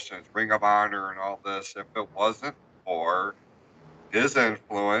promotions, Ring of Honor, and all this, if it wasn't for his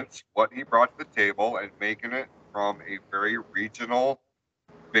influence, what he brought to the table, and making it from a very regional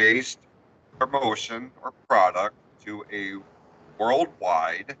based promotion or product to a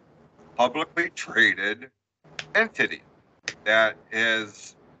worldwide publicly traded entity that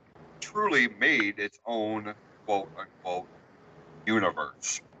has truly made its own quote unquote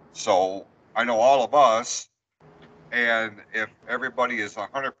universe. So I know all of us, and if everybody is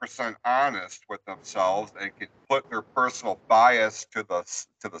 100% honest with themselves and can put their personal bias to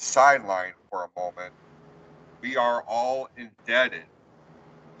the sideline for a moment, we are all indebted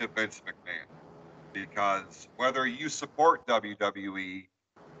to Vince McMahon. Because whether you support WWE,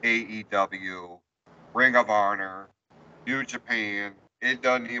 AEW, Ring of Honor, New Japan, it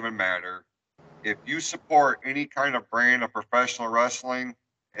doesn't even matter. If you support any kind of brand of professional wrestling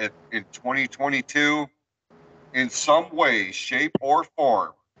in 2022, in some way, shape, or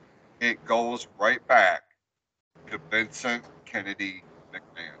form, it goes right back to Vincent Kennedy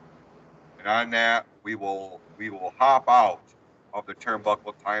McMahon. And on that, we will hop out of the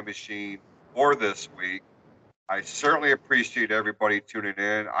Turnbuckle Time Machine for this week. I certainly appreciate everybody tuning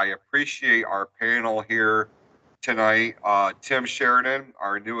in. I appreciate our panel here tonight. Tim Sheridan,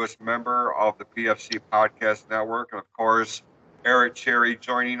 our newest member of the PFC Podcast Network, and of course, Eric Cherry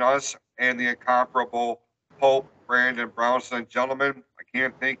joining us, and the incomparable Pope Brandon Brownson. Gentlemen, I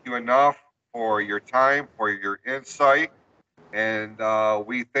can't thank you enough for your time, for your insight, and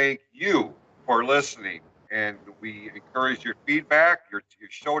we thank you for listening. And we encourage your feedback, your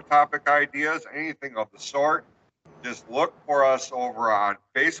show topic ideas, anything of the sort. Just look for us over on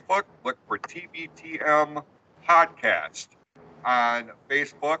Facebook. Look for TBTM Podcast on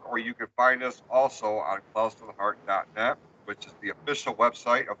Facebook, or you can find us also on clousetotheheart.net, which is the official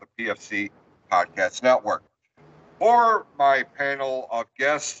website of the PFC Podcast Network. For my panel of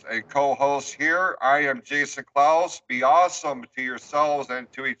guests and co-hosts here, I am Jason Clouse. Be awesome to yourselves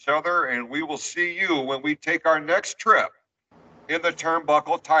and to each other, and we will see you when we take our next trip in the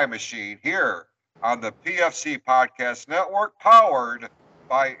Turnbuckle Time Machine here on the PFC Podcast Network, powered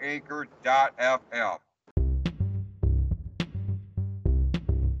by Anchor.fm.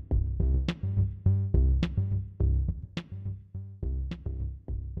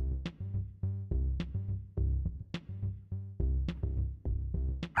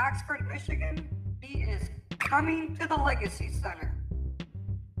 Oxford, Michigan, he is coming to the Legacy Center.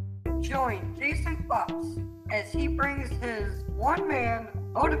 Join Jason Clouse as he brings his one-man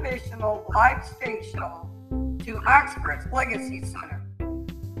motivational live stage show to Oxford's Legacy Center.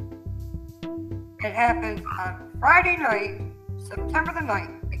 It happens on Friday night, September the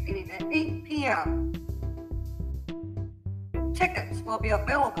 9th, beginning at 8 p.m. Tickets will be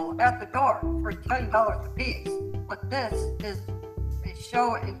available at the door for $10 apiece, but this is a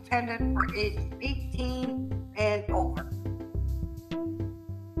show intended for ages 18 and over.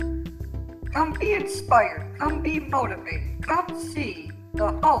 Come be inspired, come be motivated, come see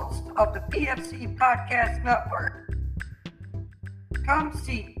the host of the PFC Podcast Network. Come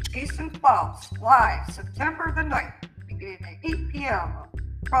see Jason Clouse live September the 9th, beginning at 8 p.m.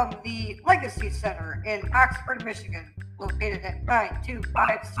 from the Legacy Center in Oxford, Michigan, located at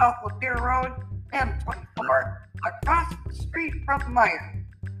 925 South Lapeer Road, M24, across the street from Meyer.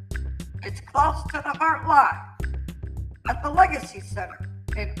 It's Close to the Heart Live at the Legacy Center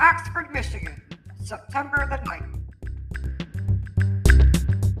in Oxford, Michigan, September the 9th.